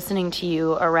curious just listening to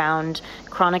you around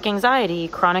chronic anxiety,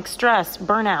 chronic stress,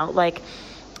 burnout. Like,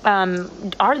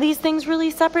 are these things really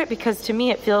separate? Because to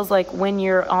me, it feels like when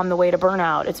you're on the way to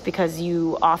burnout, it's because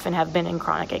you often have been in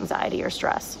chronic anxiety or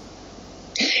stress.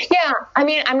 Yeah. I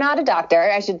mean, I'm not a doctor,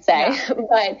 I should say,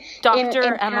 but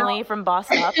Dr. Emily from Boss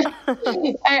Up.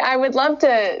 I would love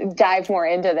to dive more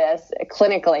into this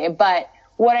clinically, but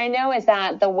what I know is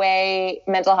that the way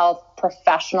mental health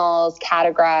professionals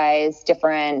categorize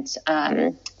different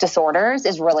disorders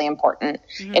is really important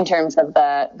in terms of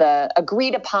the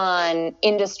agreed upon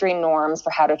industry norms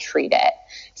for how to treat it.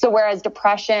 So whereas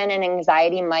depression and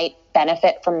anxiety might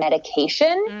benefit from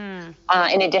medication,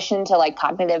 in addition to like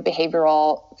cognitive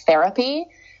behavioral therapy,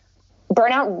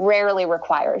 burnout rarely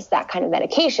requires that kind of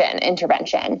medication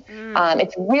intervention.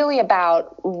 It's really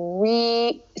about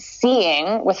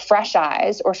seeing with fresh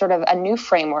eyes, or sort of a new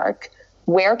framework,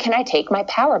 where can I take my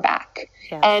power back?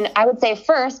 Yes. And I would say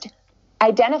first,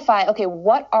 identify, okay,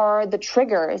 what are the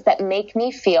triggers that make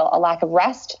me feel a lack of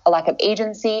rest, a lack of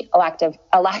agency, a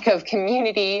lack of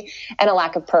community, and a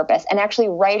lack of purpose, and actually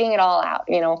writing it all out.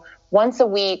 Once a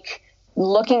week,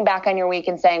 looking back on your week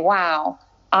and saying, wow,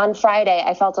 on Friday,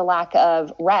 I felt a lack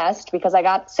of rest because I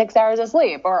got 6 hours of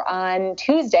sleep. Or on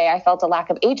Tuesday, I felt a lack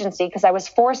of agency because I was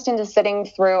forced into sitting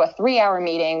through a 3-hour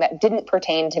meeting that didn't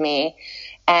pertain to me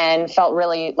and felt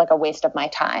really like a waste of my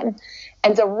time.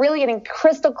 And so really getting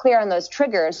crystal clear on those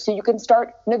triggers so you can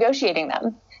start negotiating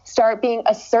them. Start being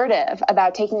assertive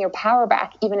about taking your power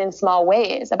back, even in small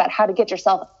ways, about how to get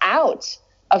yourself out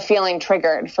of feeling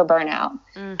triggered for burnout.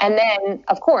 And then,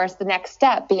 of course, the next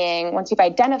step being, once you've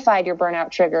identified your burnout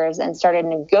triggers and started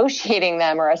negotiating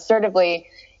them or assertively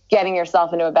getting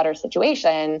yourself into a better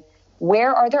situation,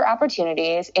 where are there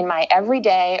opportunities in my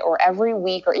everyday or every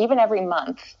week or even every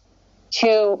month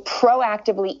to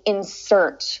proactively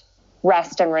insert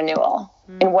rest and renewal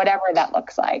in whatever that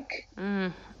looks like?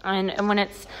 And when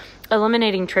it's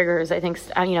eliminating triggers, I think,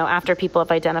 after people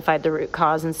have identified the root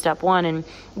cause in step one and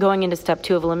going into step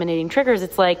two of eliminating triggers,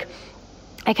 it's like,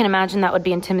 I can imagine that would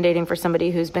be intimidating for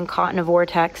somebody who's been caught in a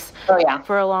vortex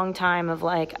for a long time of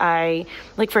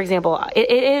for example, it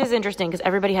is interesting because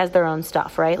everybody has their own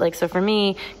stuff, right? Like, so for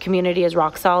me, community is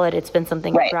rock solid. It's been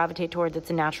something I gravitate towards. It's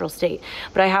a natural state.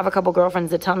 But I have a couple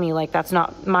girlfriends that tell me, like, that's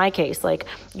not my case. Like,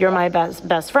 you're my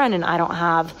best friend and I don't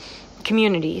have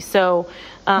community. So,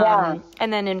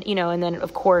 and then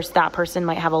of course that person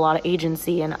might have a lot of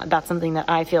agency, and that's something that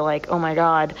I feel like, oh my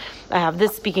God, I have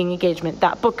this speaking engagement,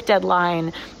 that book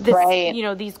deadline, this,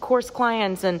 these course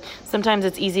clients. And sometimes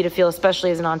it's easy to feel,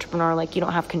 especially as an entrepreneur, like you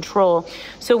don't have control.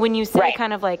 So when you say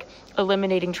kind of like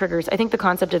eliminating triggers, I think the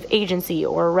concept of agency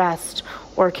or rest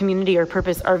or community or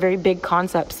purpose are very big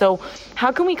concepts. So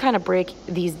how can we kind of break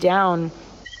these down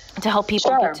to help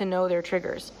people get to know their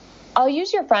triggers? I'll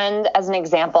use your friend as an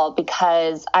example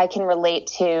because I can relate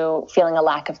to feeling a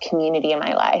lack of community in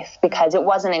my life because it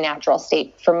wasn't a natural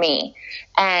state for me.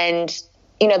 And,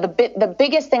 the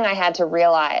biggest thing I had to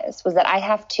realize was that I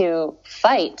have to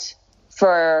fight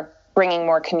for bringing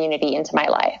more community into my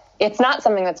life. It's not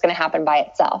something that's going to happen by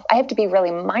itself. I have to be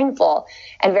really mindful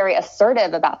and very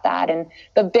assertive about that. And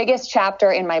the biggest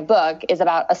chapter in my book is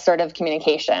about assertive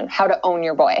communication, how to own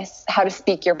your voice, how to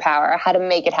speak your power, how to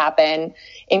make it happen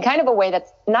in kind of a way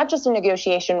that's not just a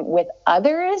negotiation with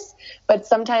others, but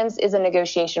sometimes is a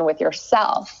negotiation with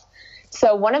yourself.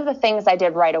 So one of the things I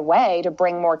did right away to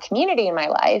bring more community in my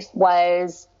life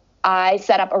was I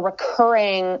set up a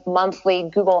recurring monthly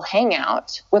Google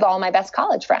Hangout with all my best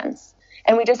college friends.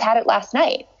 And we just had it last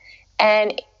night.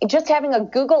 And just having a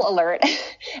Google alert,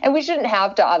 and we shouldn't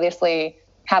have to obviously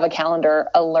have a calendar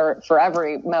alert for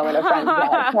every moment of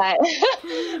friendship,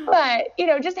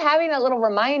 but just having that little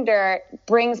reminder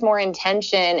brings more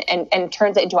intention and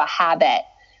turns it into a habit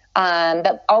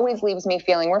that always leaves me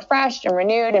feeling refreshed and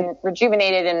renewed and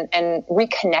rejuvenated and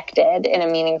reconnected in a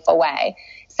meaningful way.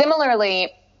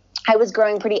 Similarly, I was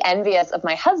growing pretty envious of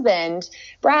my husband,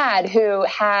 Brad, who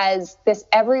has this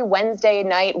every Wednesday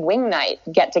night wing night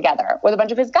get together with a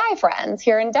bunch of his guy friends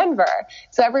here in Denver.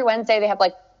 So every Wednesday they have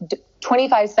like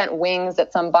 25-cent wings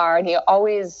at some bar, and he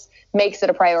always makes it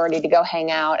a priority to go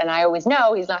hang out. And I always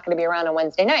know he's not going to be around on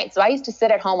Wednesday night. So I used to sit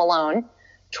at home alone,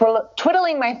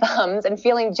 twiddling my thumbs and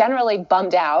feeling generally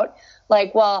bummed out.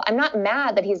 Like, well, I'm not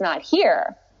mad that he's not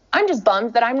here. I'm just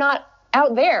bummed that I'm not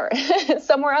out there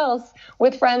somewhere else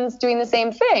with friends doing the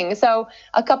same thing. So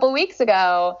a couple weeks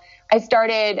ago, I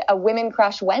started a Women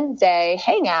Crush Wednesday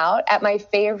hangout at my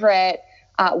favorite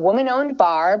woman-owned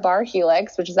bar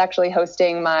Helix, which is actually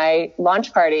hosting my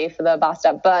launch party for the Bossed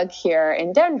Up book here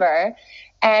in Denver.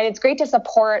 And it's great to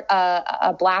support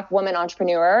a Black woman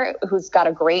entrepreneur who's got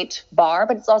a great bar,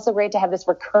 but it's also great to have this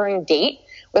recurring date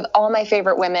with all my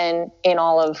favorite women in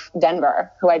all of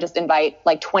Denver, who I just invite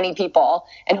like 20 people,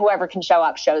 and whoever can show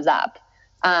up shows up.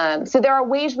 So there are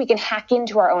ways we can hack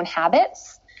into our own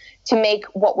habits to make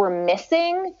what we're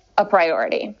missing a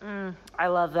priority. I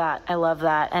love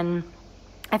that. And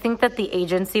I think that the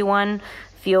agency one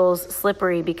feels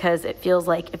slippery because it feels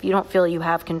like if you don't feel you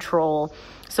have control.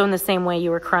 So in the same way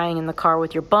you were crying in the car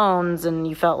with your bones and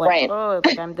you felt like,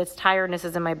 right. This tiredness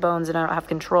is in my bones and I don't have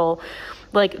control.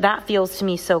 Like that feels to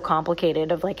me so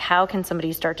complicated of like, how can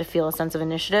somebody start to feel a sense of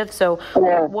initiative? So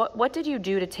what did you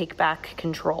do to take back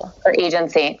control? For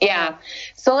agency. Yeah.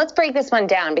 So let's break this one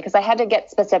down because I had to get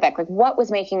specific. Like what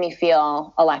was making me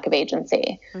feel a lack of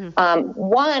agency? Mm-hmm.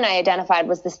 One I identified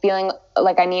was this feeling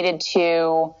like I needed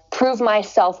to prove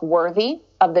myself worthy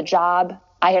of the job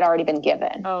I had already been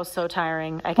given. Oh, so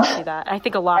tiring. I can see that. I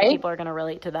think a lot of people are going to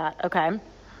relate to that. Okay.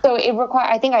 So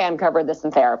I think I uncovered this in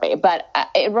therapy, but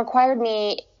it required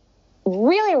me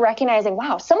really recognizing,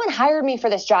 wow, someone hired me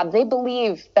for this job. They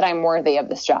believe that I'm worthy of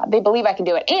this job. They believe I can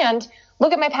do it. And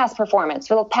look at my past performance.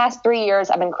 For the past 3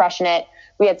 years, I've been crushing it.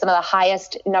 We had some of the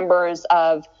highest numbers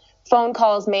of phone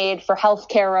calls made for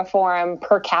healthcare reform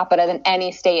per capita than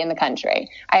any state in the country.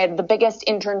 I had the biggest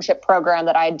internship program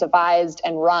that I had devised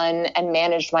and run and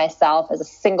managed myself as a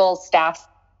single staff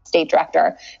state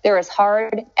director. There is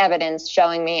hard evidence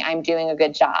showing me I'm doing a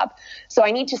good job. So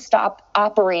I need to stop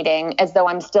operating as though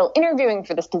I'm still interviewing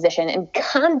for this position and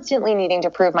constantly needing to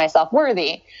prove myself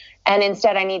worthy. And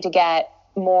instead I need to get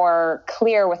more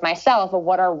clear with myself of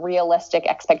what are realistic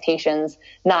expectations,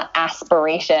 not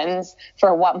aspirations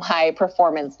for what my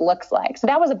performance looks like. So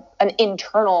that was an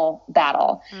internal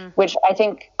battle, which I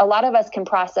think a lot of us can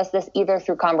process this either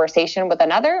through conversation with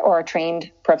another or a trained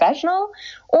professional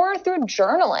or through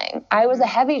journaling. I was a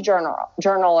heavy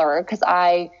journaler because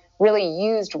I really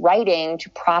used writing to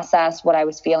process what I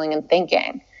was feeling and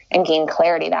thinking and gain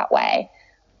clarity that way.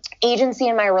 Agency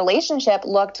in my relationship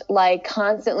looked like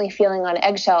constantly feeling on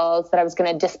eggshells that I was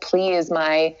going to displease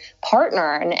my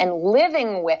partner, and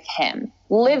living with him,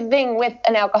 living with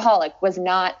an alcoholic was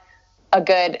not a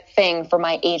good thing for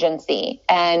my agency.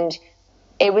 And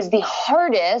it was the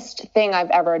hardest thing I've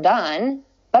ever done,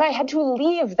 but I had to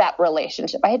leave that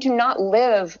relationship. I had to not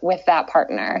live with that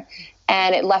partner.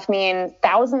 And it left me in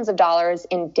thousands of dollars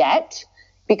in debt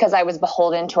because I was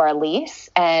beholden to our lease,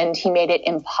 and he made it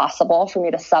impossible for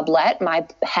me to sublet my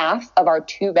half of our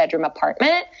 2-bedroom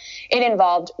apartment. It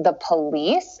involved the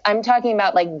police. I'm talking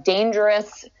about like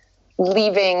dangerous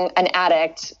leaving an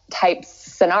addict type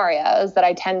scenarios that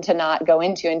I tend to not go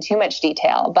into in too much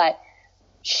detail. But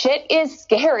shit is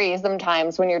scary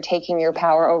sometimes when you're taking your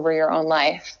power over your own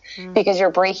life because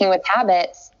you're breaking with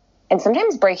habits and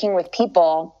sometimes breaking with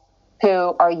people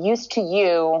who are used to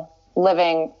you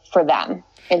living for them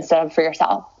instead of for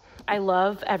yourself. I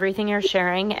love everything you're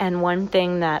sharing. And one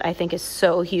thing that I think is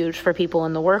so huge for people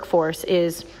in the workforce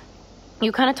is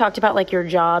you kind of talked about like your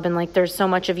job and like there's so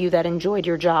much of you that enjoyed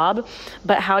your job,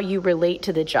 but how you relate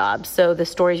to the job. So the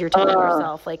stories you're telling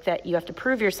yourself, like that you have to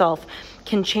prove yourself,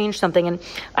 can change something. And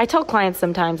I tell clients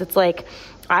sometimes, it's like,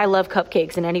 I love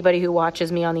cupcakes, and anybody who watches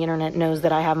me on the internet knows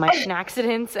that I have my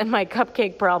snackcidents and my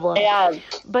cupcake problem. Yeah.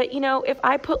 But, you know, if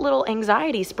I put little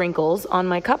anxiety sprinkles on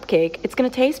my cupcake, it's going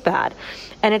to taste bad.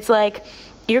 And it's like,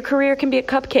 your career can be a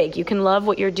cupcake. You can love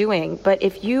what you're doing. But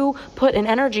if you put an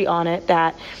energy on it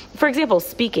that, for example,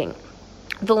 speaking,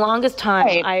 the longest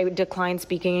time I declined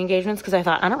speaking engagements because I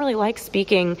thought, I don't really like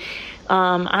speaking.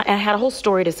 I had a whole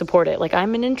story to support it. Like,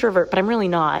 I'm an introvert, but I'm really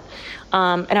not.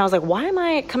 And I was like, why am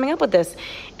I coming up with this?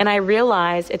 And I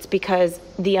realized it's because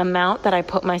the amount that I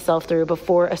put myself through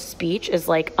before a speech is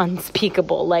like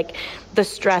unspeakable, like the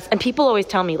stress. And people always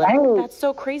tell me like, that's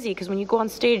so crazy because when you go on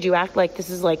stage, you act like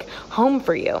this is like home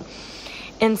for you.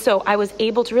 And so I was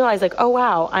able to realize like, oh,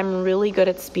 wow, I'm really good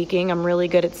at speaking. I'm really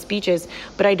good at speeches,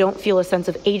 but I don't feel a sense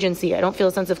of agency. I don't feel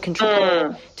a sense of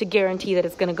control to guarantee that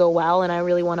it's going to go well. And I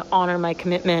really want to honor my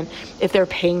commitment if they're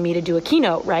paying me to do a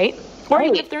keynote, right? Or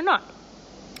even if they're not.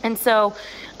 And so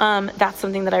that's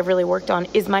something that I've really worked on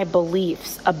is my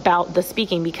beliefs about the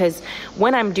speaking, because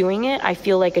when I'm doing it, I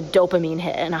feel like a dopamine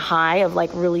hit and a high of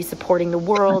like really supporting the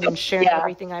world and sharing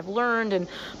everything I've learned and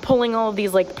pulling all of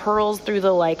these like pearls through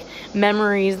the like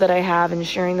memories that I have and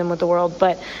sharing them with the world.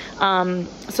 But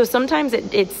so sometimes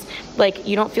it's like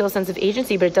you don't feel a sense of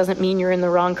agency, but it doesn't mean you're in the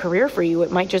wrong career for you.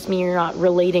 It might just mean you're not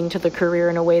relating to the career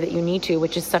in a way that you need to,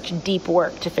 which is such deep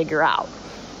work to figure out.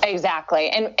 Exactly.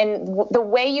 And the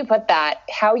way you put that,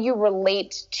 how you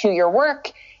relate to your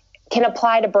work can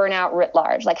apply to burnout writ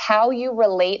large. Like how you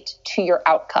relate to your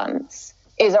outcomes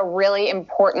is a really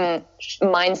important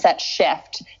mindset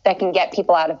shift that can get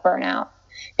people out of burnout.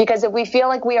 Because if we feel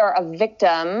like we are a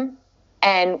victim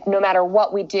and no matter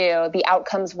what we do, the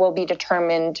outcomes will be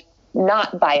determined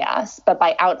not by us, but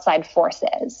by outside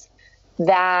forces,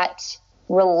 that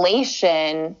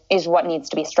relation is what needs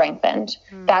to be strengthened.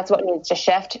 That's what needs to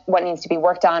shift, what needs to be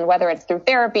worked on, whether it's through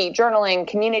therapy, journaling,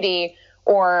 community,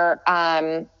 or,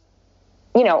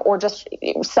 or just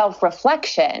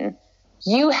self-reflection.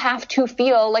 You have to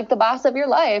feel like the boss of your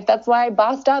life. That's why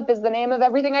Bossed Up is the name of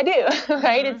everything I do,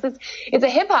 right? It's a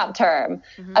hip hop term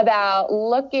about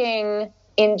looking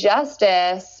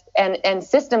injustice and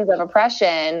systems of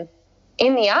oppression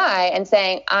in the eye and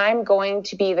saying, I'm going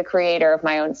to be the creator of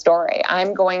my own story.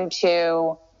 I'm going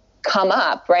to come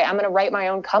up, right? I'm going to write my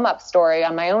own come up story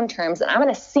on my own terms. And I'm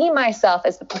going to see myself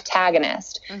as the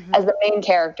protagonist, as the main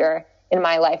character in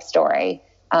my life story.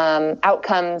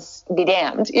 Outcomes be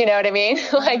damned. You know what I mean?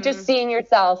 Like just seeing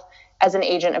yourself as an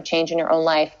agent of change in your own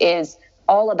life is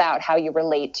all about how you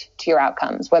relate to your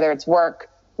outcomes, whether it's work,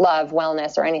 love,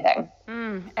 wellness, or anything.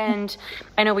 And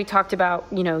I know we talked about,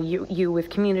 you with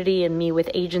community and me with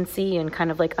agency and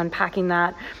kind of like unpacking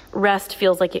that. Rest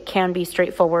feels like it can be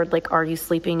straightforward. Like, are you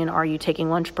sleeping and are you taking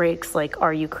lunch breaks? Like,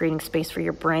 are you creating space for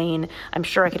your brain? I'm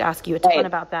sure I could ask you a ton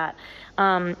about that.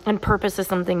 And purpose is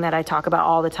something that I talk about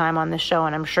all the time on this show,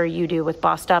 and I'm sure you do with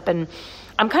Bossed Up. And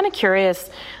I'm kind of curious,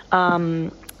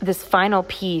 this final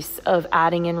piece of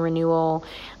adding in renewal,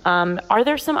 are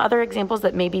there some other examples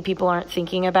that maybe people aren't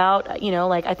thinking about?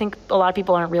 Like I think a lot of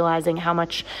people aren't realizing how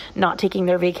much not taking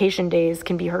their vacation days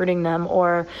can be hurting them,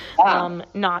 or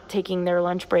not taking their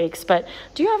lunch breaks. But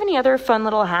do you have any other fun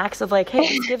little hacks of like,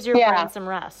 hey, this gives your brain some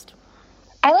rest?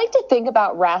 I like to think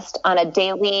about rest on a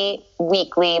daily,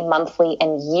 weekly, monthly,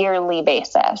 and yearly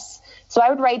basis. So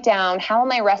I would write down, how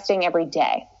am I resting every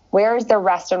day? Where is the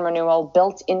rest and renewal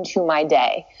built into my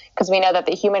day? Because we know that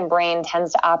the human brain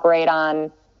tends to operate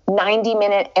on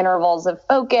 90-minute intervals of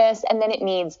focus, and then it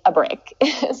needs a break.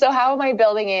 So how am I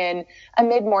building in a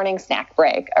mid-morning snack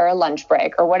break or a lunch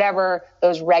break or whatever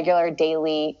those regular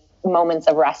daily moments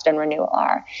of rest and renewal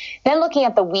are? Then looking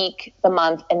at the week, the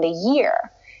month, and the year.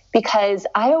 Because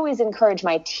I always encourage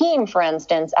my team, for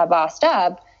instance, at Bossed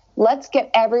Up, let's get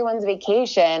everyone's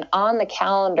vacation on the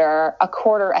calendar a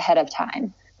quarter ahead of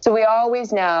time. So we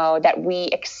always know that we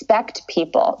expect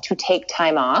people to take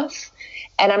time off.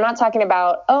 And I'm not talking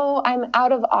about, I'm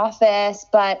out of office,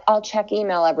 but I'll check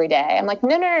email every day. I'm like,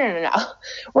 no.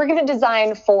 We're going to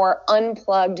design for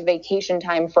unplugged vacation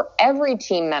time for every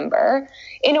team member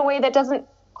in a way that doesn't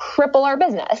cripple our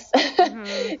business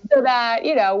so that,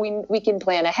 we can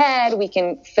plan ahead, we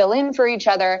can fill in for each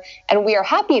other, and we are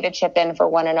happy to chip in for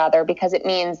one another because it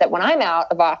means that when I'm out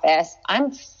of office,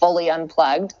 I'm fully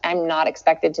unplugged. I'm not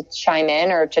expected to chime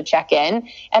in or to check in,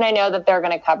 and I know that they're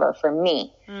going to cover for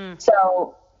me.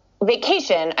 So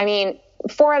vacation,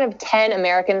 4 out of 10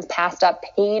 Americans passed up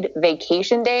paid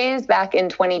vacation days back in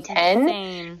 2010.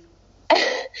 Insane.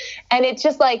 And it's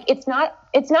just like, it's not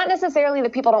necessarily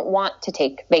that people don't want to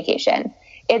take vacation.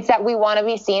 It's that we want to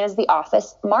be seen as the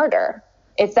office martyr.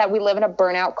 It's that we live in a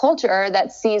burnout culture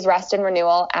that sees rest and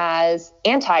renewal as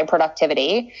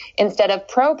anti-productivity instead of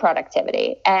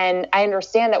pro-productivity. And I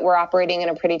understand that we're operating in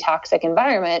a pretty toxic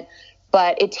environment,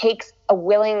 but it takes a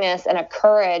willingness and a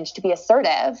courage to be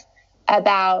assertive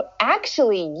about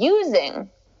actually using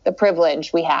the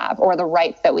privilege we have or the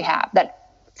rights that we have. That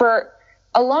for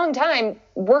a long time,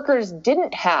 workers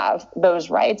didn't have those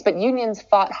rights, but unions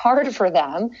fought hard for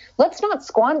them. Let's not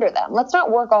squander them. Let's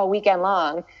not work all weekend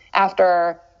long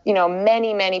after,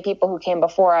 many, many people who came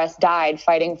before us died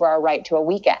fighting for our right to a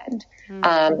weekend.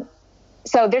 Mm-hmm.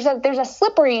 So there's a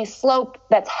slippery slope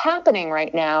that's happening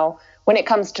right now when it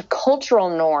comes to cultural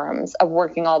norms of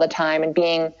working all the time and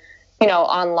being,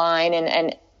 online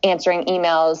and answering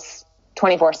emails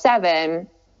 24/7.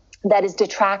 That is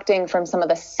detracting from some of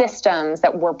the systems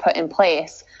that were put in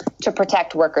place to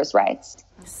protect workers' rights.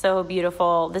 So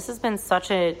beautiful. This has been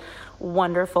such a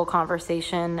wonderful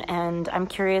conversation. And I'm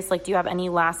curious, do you have any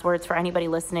last words for anybody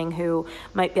listening who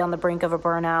might be on the brink of a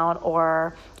burnout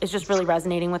or is just really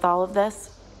resonating with all of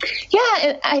this?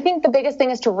 Yeah, I think the biggest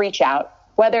thing is to reach out,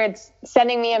 whether it's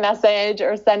sending me a message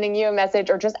or sending you a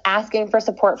message or just asking for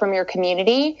support from your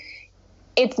community.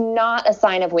 It's not a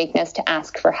sign of weakness to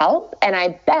ask for help. And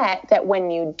I bet that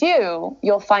when you do,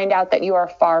 you'll find out that you are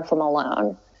far from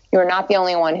alone. You're not the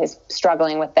only one who's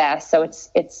struggling with this. So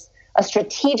it's a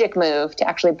strategic move to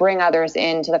actually bring others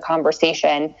into the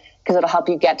conversation because it'll help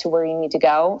you get to where you need to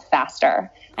go faster.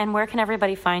 And where can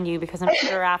everybody find you? Because I'm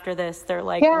sure after this, they're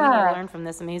like, we need to learn from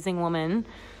this amazing woman.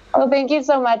 Well, thank you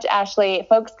so much, Ashley.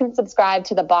 Folks can subscribe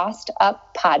to the Bossed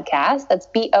Up podcast. That's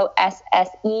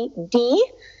BOSSED.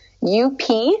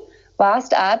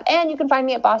 Bossed Up. And you can find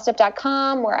me at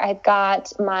bossedup.com, where I've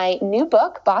got my new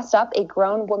book, Bossed Up, A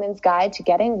Grown Woman's Guide to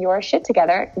Getting Your Shit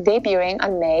Together, debuting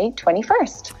on May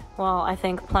 21st. Well, I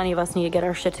think plenty of us need to get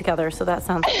our shit together, so that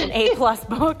sounds like an A+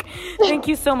 book. Thank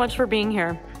you so much for being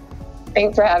here.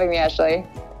 Thanks for having me, Ashley.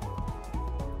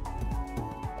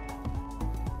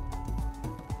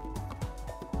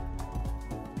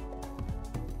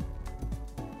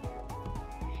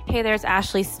 Hey, there's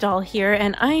Ashley Stahl here,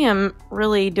 and I am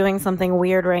really doing something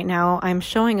weird right now. I'm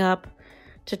showing up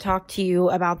to talk to you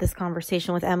about this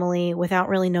conversation with Emily without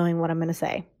really knowing what I'm going to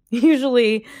say.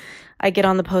 Usually, I get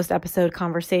on the post-episode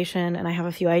conversation, and I have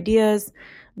a few ideas,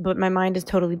 but my mind is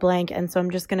totally blank, and so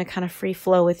I'm just going to kind of free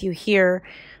flow with you here.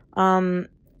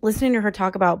 Listening to her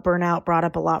talk about burnout brought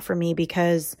up a lot for me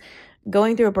because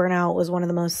going through a burnout was one of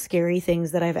the most scary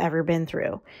things that I've ever been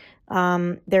through.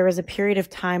 There was a period of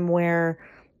time where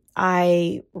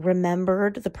I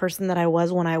remembered the person that I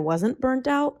was when I wasn't burnt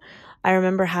out. I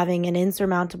remember having an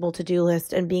insurmountable to-do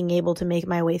list and being able to make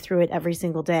my way through it every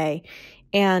single day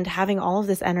and having all of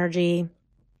this energy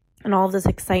and all of this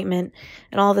excitement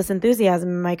and all of this enthusiasm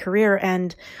in my career.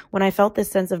 And when I felt this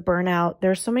sense of burnout,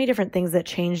 there are so many different things that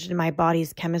changed in my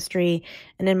body's chemistry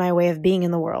and in my way of being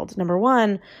in the world. Number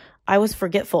one, I was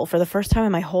forgetful for the first time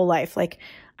in my whole life.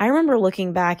 I remember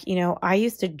looking back, I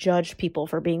used to judge people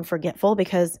for being forgetful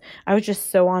because I was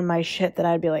just so on my shit that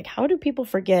I'd be like, how do people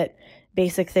forget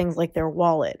basic things like their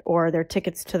wallet or their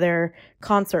tickets to their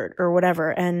concert or whatever?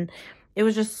 And it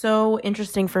was just so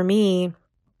interesting for me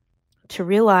to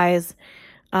realize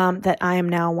that I am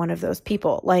now one of those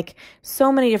people.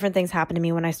 So many different things happened to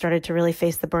me when I started to really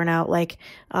face the burnout,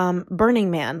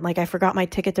 Burning Man. I forgot my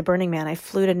ticket to Burning Man. I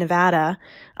flew to Nevada.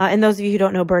 And those of you who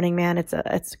don't know Burning Man, it's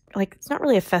not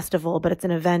really a festival, but it's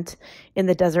an event in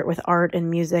the desert with art and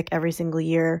music every single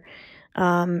year.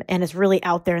 And it's really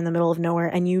out there in the middle of nowhere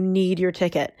and you need your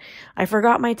ticket. I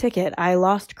forgot my ticket. I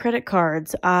lost credit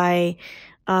cards. I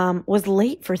was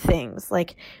late for things.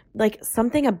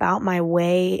 Something about my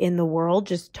way in the world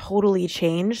just totally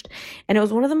changed. And it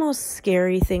was one of the most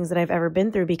scary things that I've ever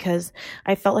been through because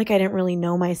I felt like I didn't really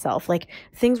know myself.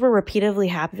 Things were repeatedly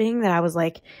happening that I was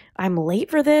like, I'm late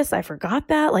for this. I forgot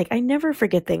that. I never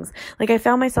forget things. I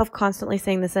found myself constantly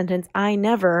saying the sentence, I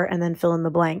never, and then fill in the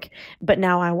blank. But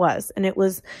now I was. And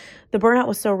the burnout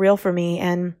was so real for me.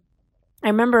 And I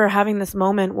remember having this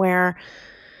moment where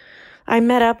I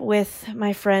met up with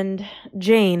my friend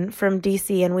Jane from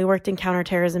DC, and we worked in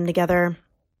counterterrorism together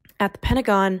at the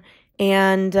Pentagon.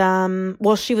 And,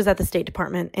 she was at the State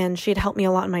Department, and she had helped me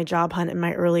a lot in my job hunt in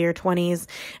my earlier 20s.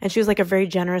 And she was a very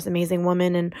generous, amazing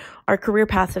woman. And our career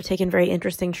paths have taken very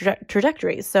interesting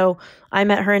trajectories. So I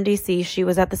met her in DC. She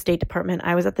was at the State Department.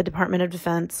 I was at the Department of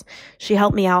Defense. She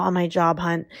helped me out on my job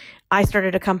hunt. I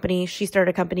started a company, she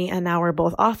started a company, and now we're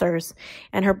both authors.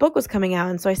 And her book was coming out.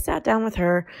 And so I sat down with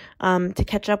her to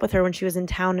catch up with her when she was in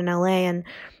town in LA. And,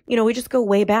 we just go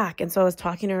way back. And so I was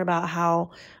talking to her about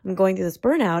how I'm going through this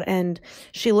burnout, and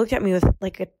she looked at me with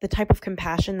like the type of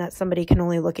compassion that somebody can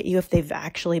only look at you if they've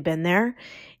actually been there.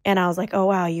 And I was like, oh,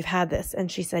 wow, you've had this.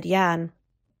 And she said, yeah. And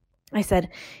I said,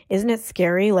 isn't it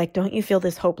scary? Like, don't you feel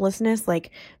this hopelessness,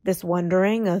 like this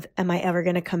wondering of, am I ever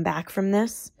going to come back from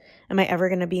this? Am I ever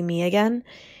going to be me again?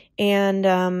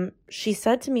 And she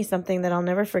said to me something that I'll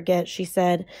never forget. She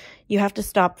said, you have to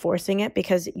stop forcing it,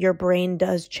 because your brain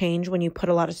does change when you put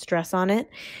a lot of stress on it.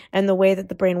 And the way that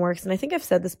the brain works, and I think I've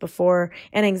said this before,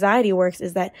 and anxiety works,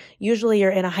 is that usually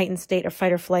you're in a heightened state of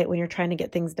fight or flight when you're trying to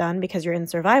get things done because you're in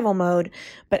survival mode.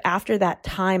 But after that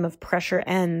time of pressure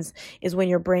ends is when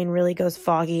your brain really goes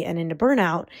foggy and into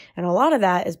burnout. And a lot of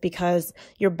that is because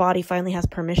your body finally has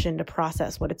permission to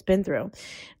process what it's been through.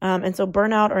 And so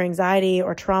burnout or anxiety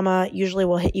or trauma usually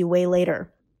will hit you way later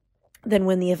than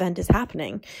when the event is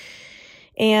happening.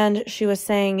 And she was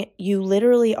saying, you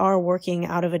literally are working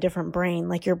out of a different brain.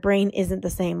 Like, your brain isn't the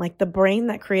same. Like, the brain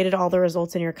that created all the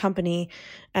results in your company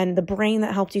and the brain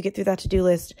that helped you get through that to-do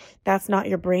list, that's not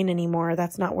your brain anymore.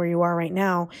 That's not where you are right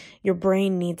now. Your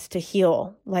brain needs to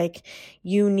heal. Like,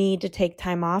 you need to take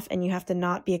time off, and you have to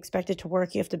not be expected to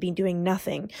work. You have to be doing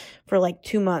nothing for like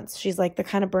 2 months. She's like, the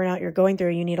kind of burnout you're going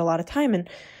through, you need a lot of time. And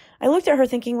I looked at her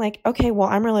thinking like, okay, well,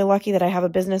 I'm really lucky that I have a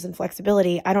business and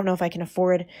flexibility. I don't know if I can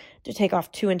afford to take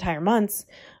off 2 entire months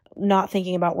not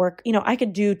thinking about work. I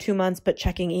could do 2 months, but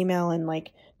checking email and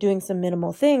like doing some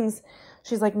minimal things.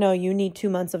 She's like, no, you need 2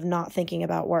 months of not thinking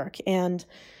about work. And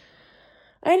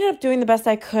I ended up doing the best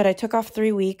I could. I took off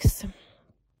 3 weeks,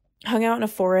 hung out in a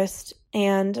forest,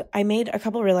 and I made a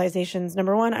couple realizations.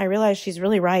 Number one, I realized she's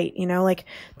really right. Like,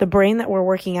 the brain that we're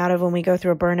working out of when we go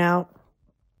through a burnout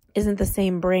isn't the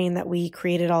same brain that we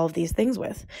created all of these things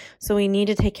with. So we need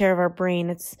to take care of our brain.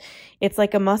 It's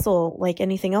like a muscle, like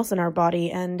anything else in our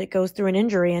body, and it goes through an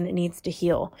injury and it needs to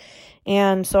heal.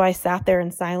 And so I sat there in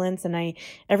silence, and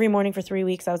every morning for 3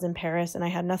 weeks I was in Paris, and I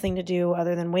had nothing to do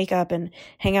other than wake up and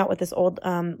hang out with this old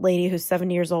lady who's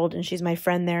 70 years old, and she's my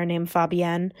friend there named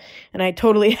Fabienne. And I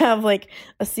totally have like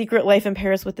a secret life in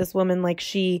Paris with this woman. Like,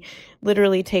 she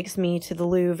literally takes me to the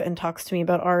Louvre and talks to me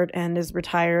about art, and is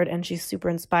retired, and she's super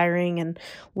inspiring and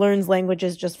learns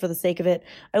languages just for the sake of it.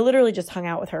 I literally just hung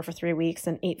out with her for 3 weeks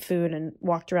and ate food and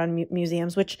walked around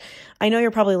museums, which I know you're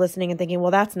probably listening and thinking,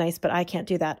 well, that's nice, but I can't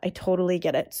do that. I totally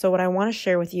get it. So what I want to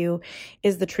share with you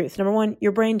is the truth. Number one,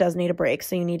 your brain does need a break,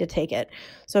 so you need to take it.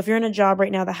 So if you're in a job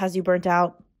right now that has you burnt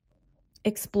out,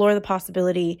 explore the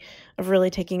possibility of really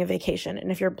taking a vacation. And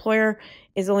if your employer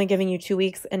is only giving you 2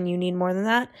 weeks and you need more than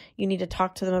that, you need to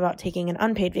talk to them about taking an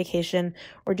unpaid vacation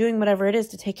or doing whatever it is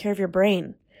to take care of your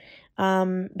brain.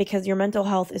 Because your mental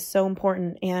health is so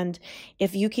important. And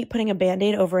if you keep putting a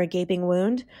Band-Aid over a gaping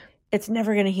wound, it's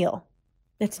never going to heal.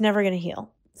 It's never going to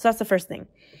heal. So that's the first thing.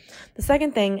 The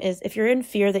second thing is, if you're in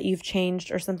fear that you've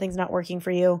changed or something's not working for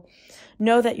you,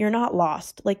 know that you're not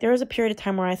lost. Like, there was a period of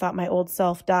time where I thought my old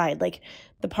self died. Like,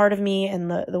 the part of me and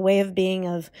the way of being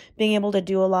able to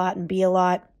do a lot and be a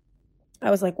lot. I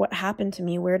was like, what happened to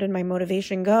me? Where did my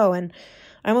motivation go? And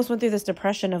I almost went through this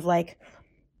depression of like,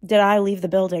 did I leave the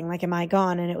building? Like, am I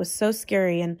gone? And it was so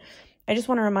scary. And I just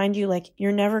want to remind you, like,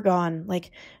 you're never gone. Like,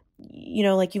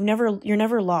 like you're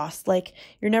never lost. Like,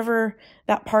 you're never,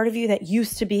 that part of you that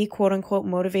used to be quote unquote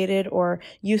motivated or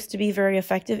used to be very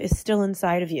effective is still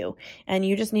inside of you. And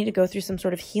you just need to go through some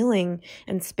sort of healing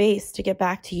and space to get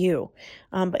back to you.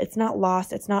 But it's not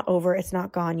lost. It's not over. It's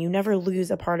not gone. You never lose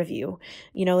a part of you.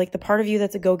 Like, the part of you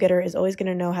that's a go-getter is always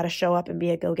going to know how to show up and be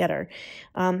a go-getter.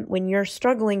 When you're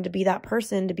struggling to be that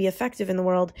person, to be effective in the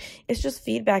world, it's just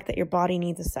feedback that your body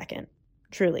needs a second,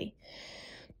 truly.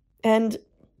 And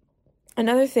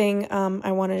another thing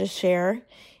I wanted to share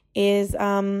is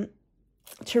to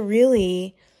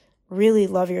really, really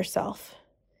love yourself.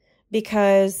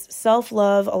 Because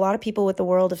self-love, a lot of people with the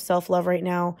world of self-love right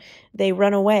now, they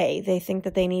run away. They think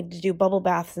that they need to do bubble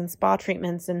baths and spa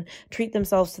treatments and treat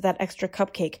themselves to that extra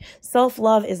cupcake.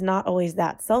 Self-love is not always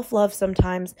that. Self-love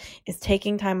sometimes is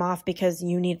taking time off because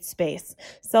you need space.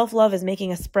 Self-love is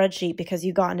making a spreadsheet because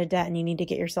you got into debt and you need to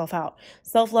get yourself out.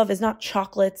 Self-love is not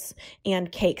chocolates and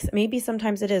cakes. Maybe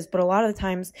sometimes it is, but a lot of the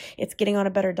times it's getting on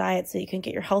a better diet so you can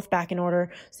get your health back in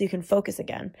order so you can focus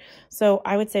again. So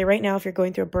I would say right now, if you're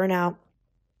going through a burnout,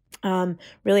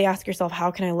 Really ask yourself,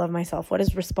 how can I love myself? What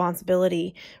does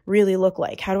responsibility really look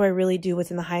like? How do I really do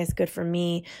what's in the highest good for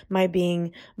me, my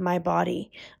being, my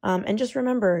body? And just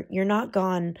remember, you're not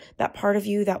gone. That part of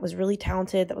you that was really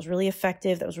talented, that was really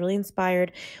effective, that was really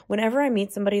inspired. Whenever I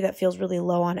meet somebody that feels really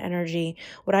low on energy,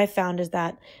 what I found is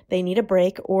that they need a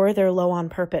break or they're low on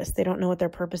purpose. They don't know what their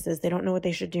purpose is. They don't know what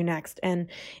they should do next. And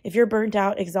if you're burnt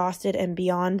out, exhausted, and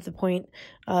beyond the point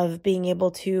of being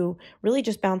able to really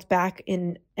just bounce back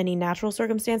in any natural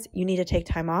circumstance, you need to take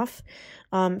time off.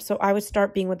 So I would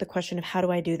start being with the question of, how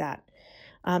do I do that?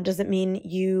 Does it mean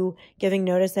you giving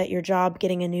notice at your job,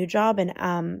 getting a new job,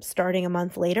 and starting a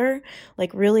month later?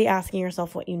 Like really asking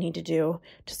yourself what you need to do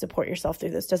to support yourself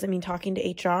through this. Does it mean talking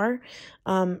to HR?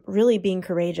 Really being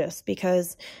courageous,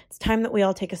 because it's time that we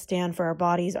all take a stand for our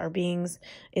bodies, our beings.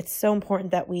 It's so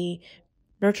important that we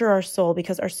nurture our soul,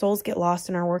 because our souls get lost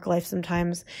in our work life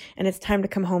sometimes, and it's time to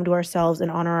come home to ourselves and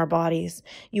honor our bodies.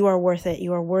 You are worth it.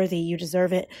 You are worthy. You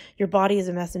deserve it. Your body is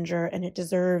a messenger, and it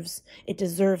deserves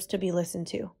to be listened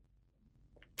to.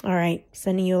 All right.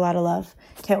 Sending you a lot of love.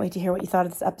 Can't wait to hear what you thought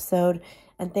of this episode.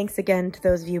 And thanks again to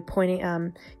those of you going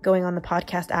on the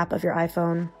podcast app of your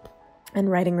iPhone and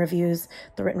writing reviews.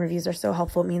 The written reviews are so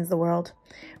helpful. It means the world.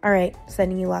 All right.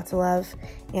 Sending you lots of love,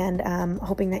 and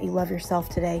hoping that you love yourself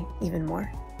today even more.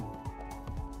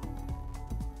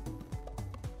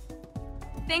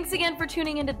 Thanks again for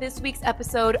tuning into this week's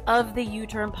episode of the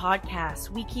U-Turn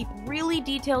Podcast. We keep really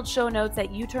detailed show notes at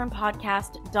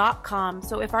uturnpodcast.com.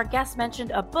 So if our guest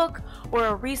mentioned a book or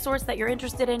a resource that you're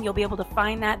interested in, you'll be able to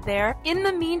find that there. In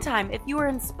the meantime, if you were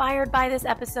inspired by this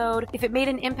episode, if it made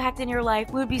an impact in your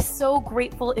life, we would be so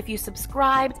grateful if you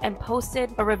subscribed and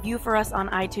posted a review for us on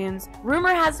iTunes.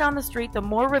 Rumor has it on the street, the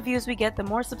more reviews we get, the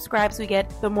more subscribes we get,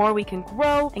 the more we can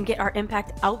grow and get our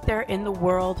impact out there in the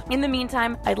world. In the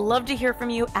meantime, I'd love to hear from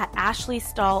you at Ashley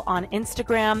Stahl on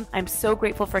Instagram. I'm so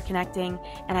grateful for connecting,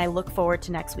 and I look forward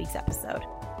to next week's episode.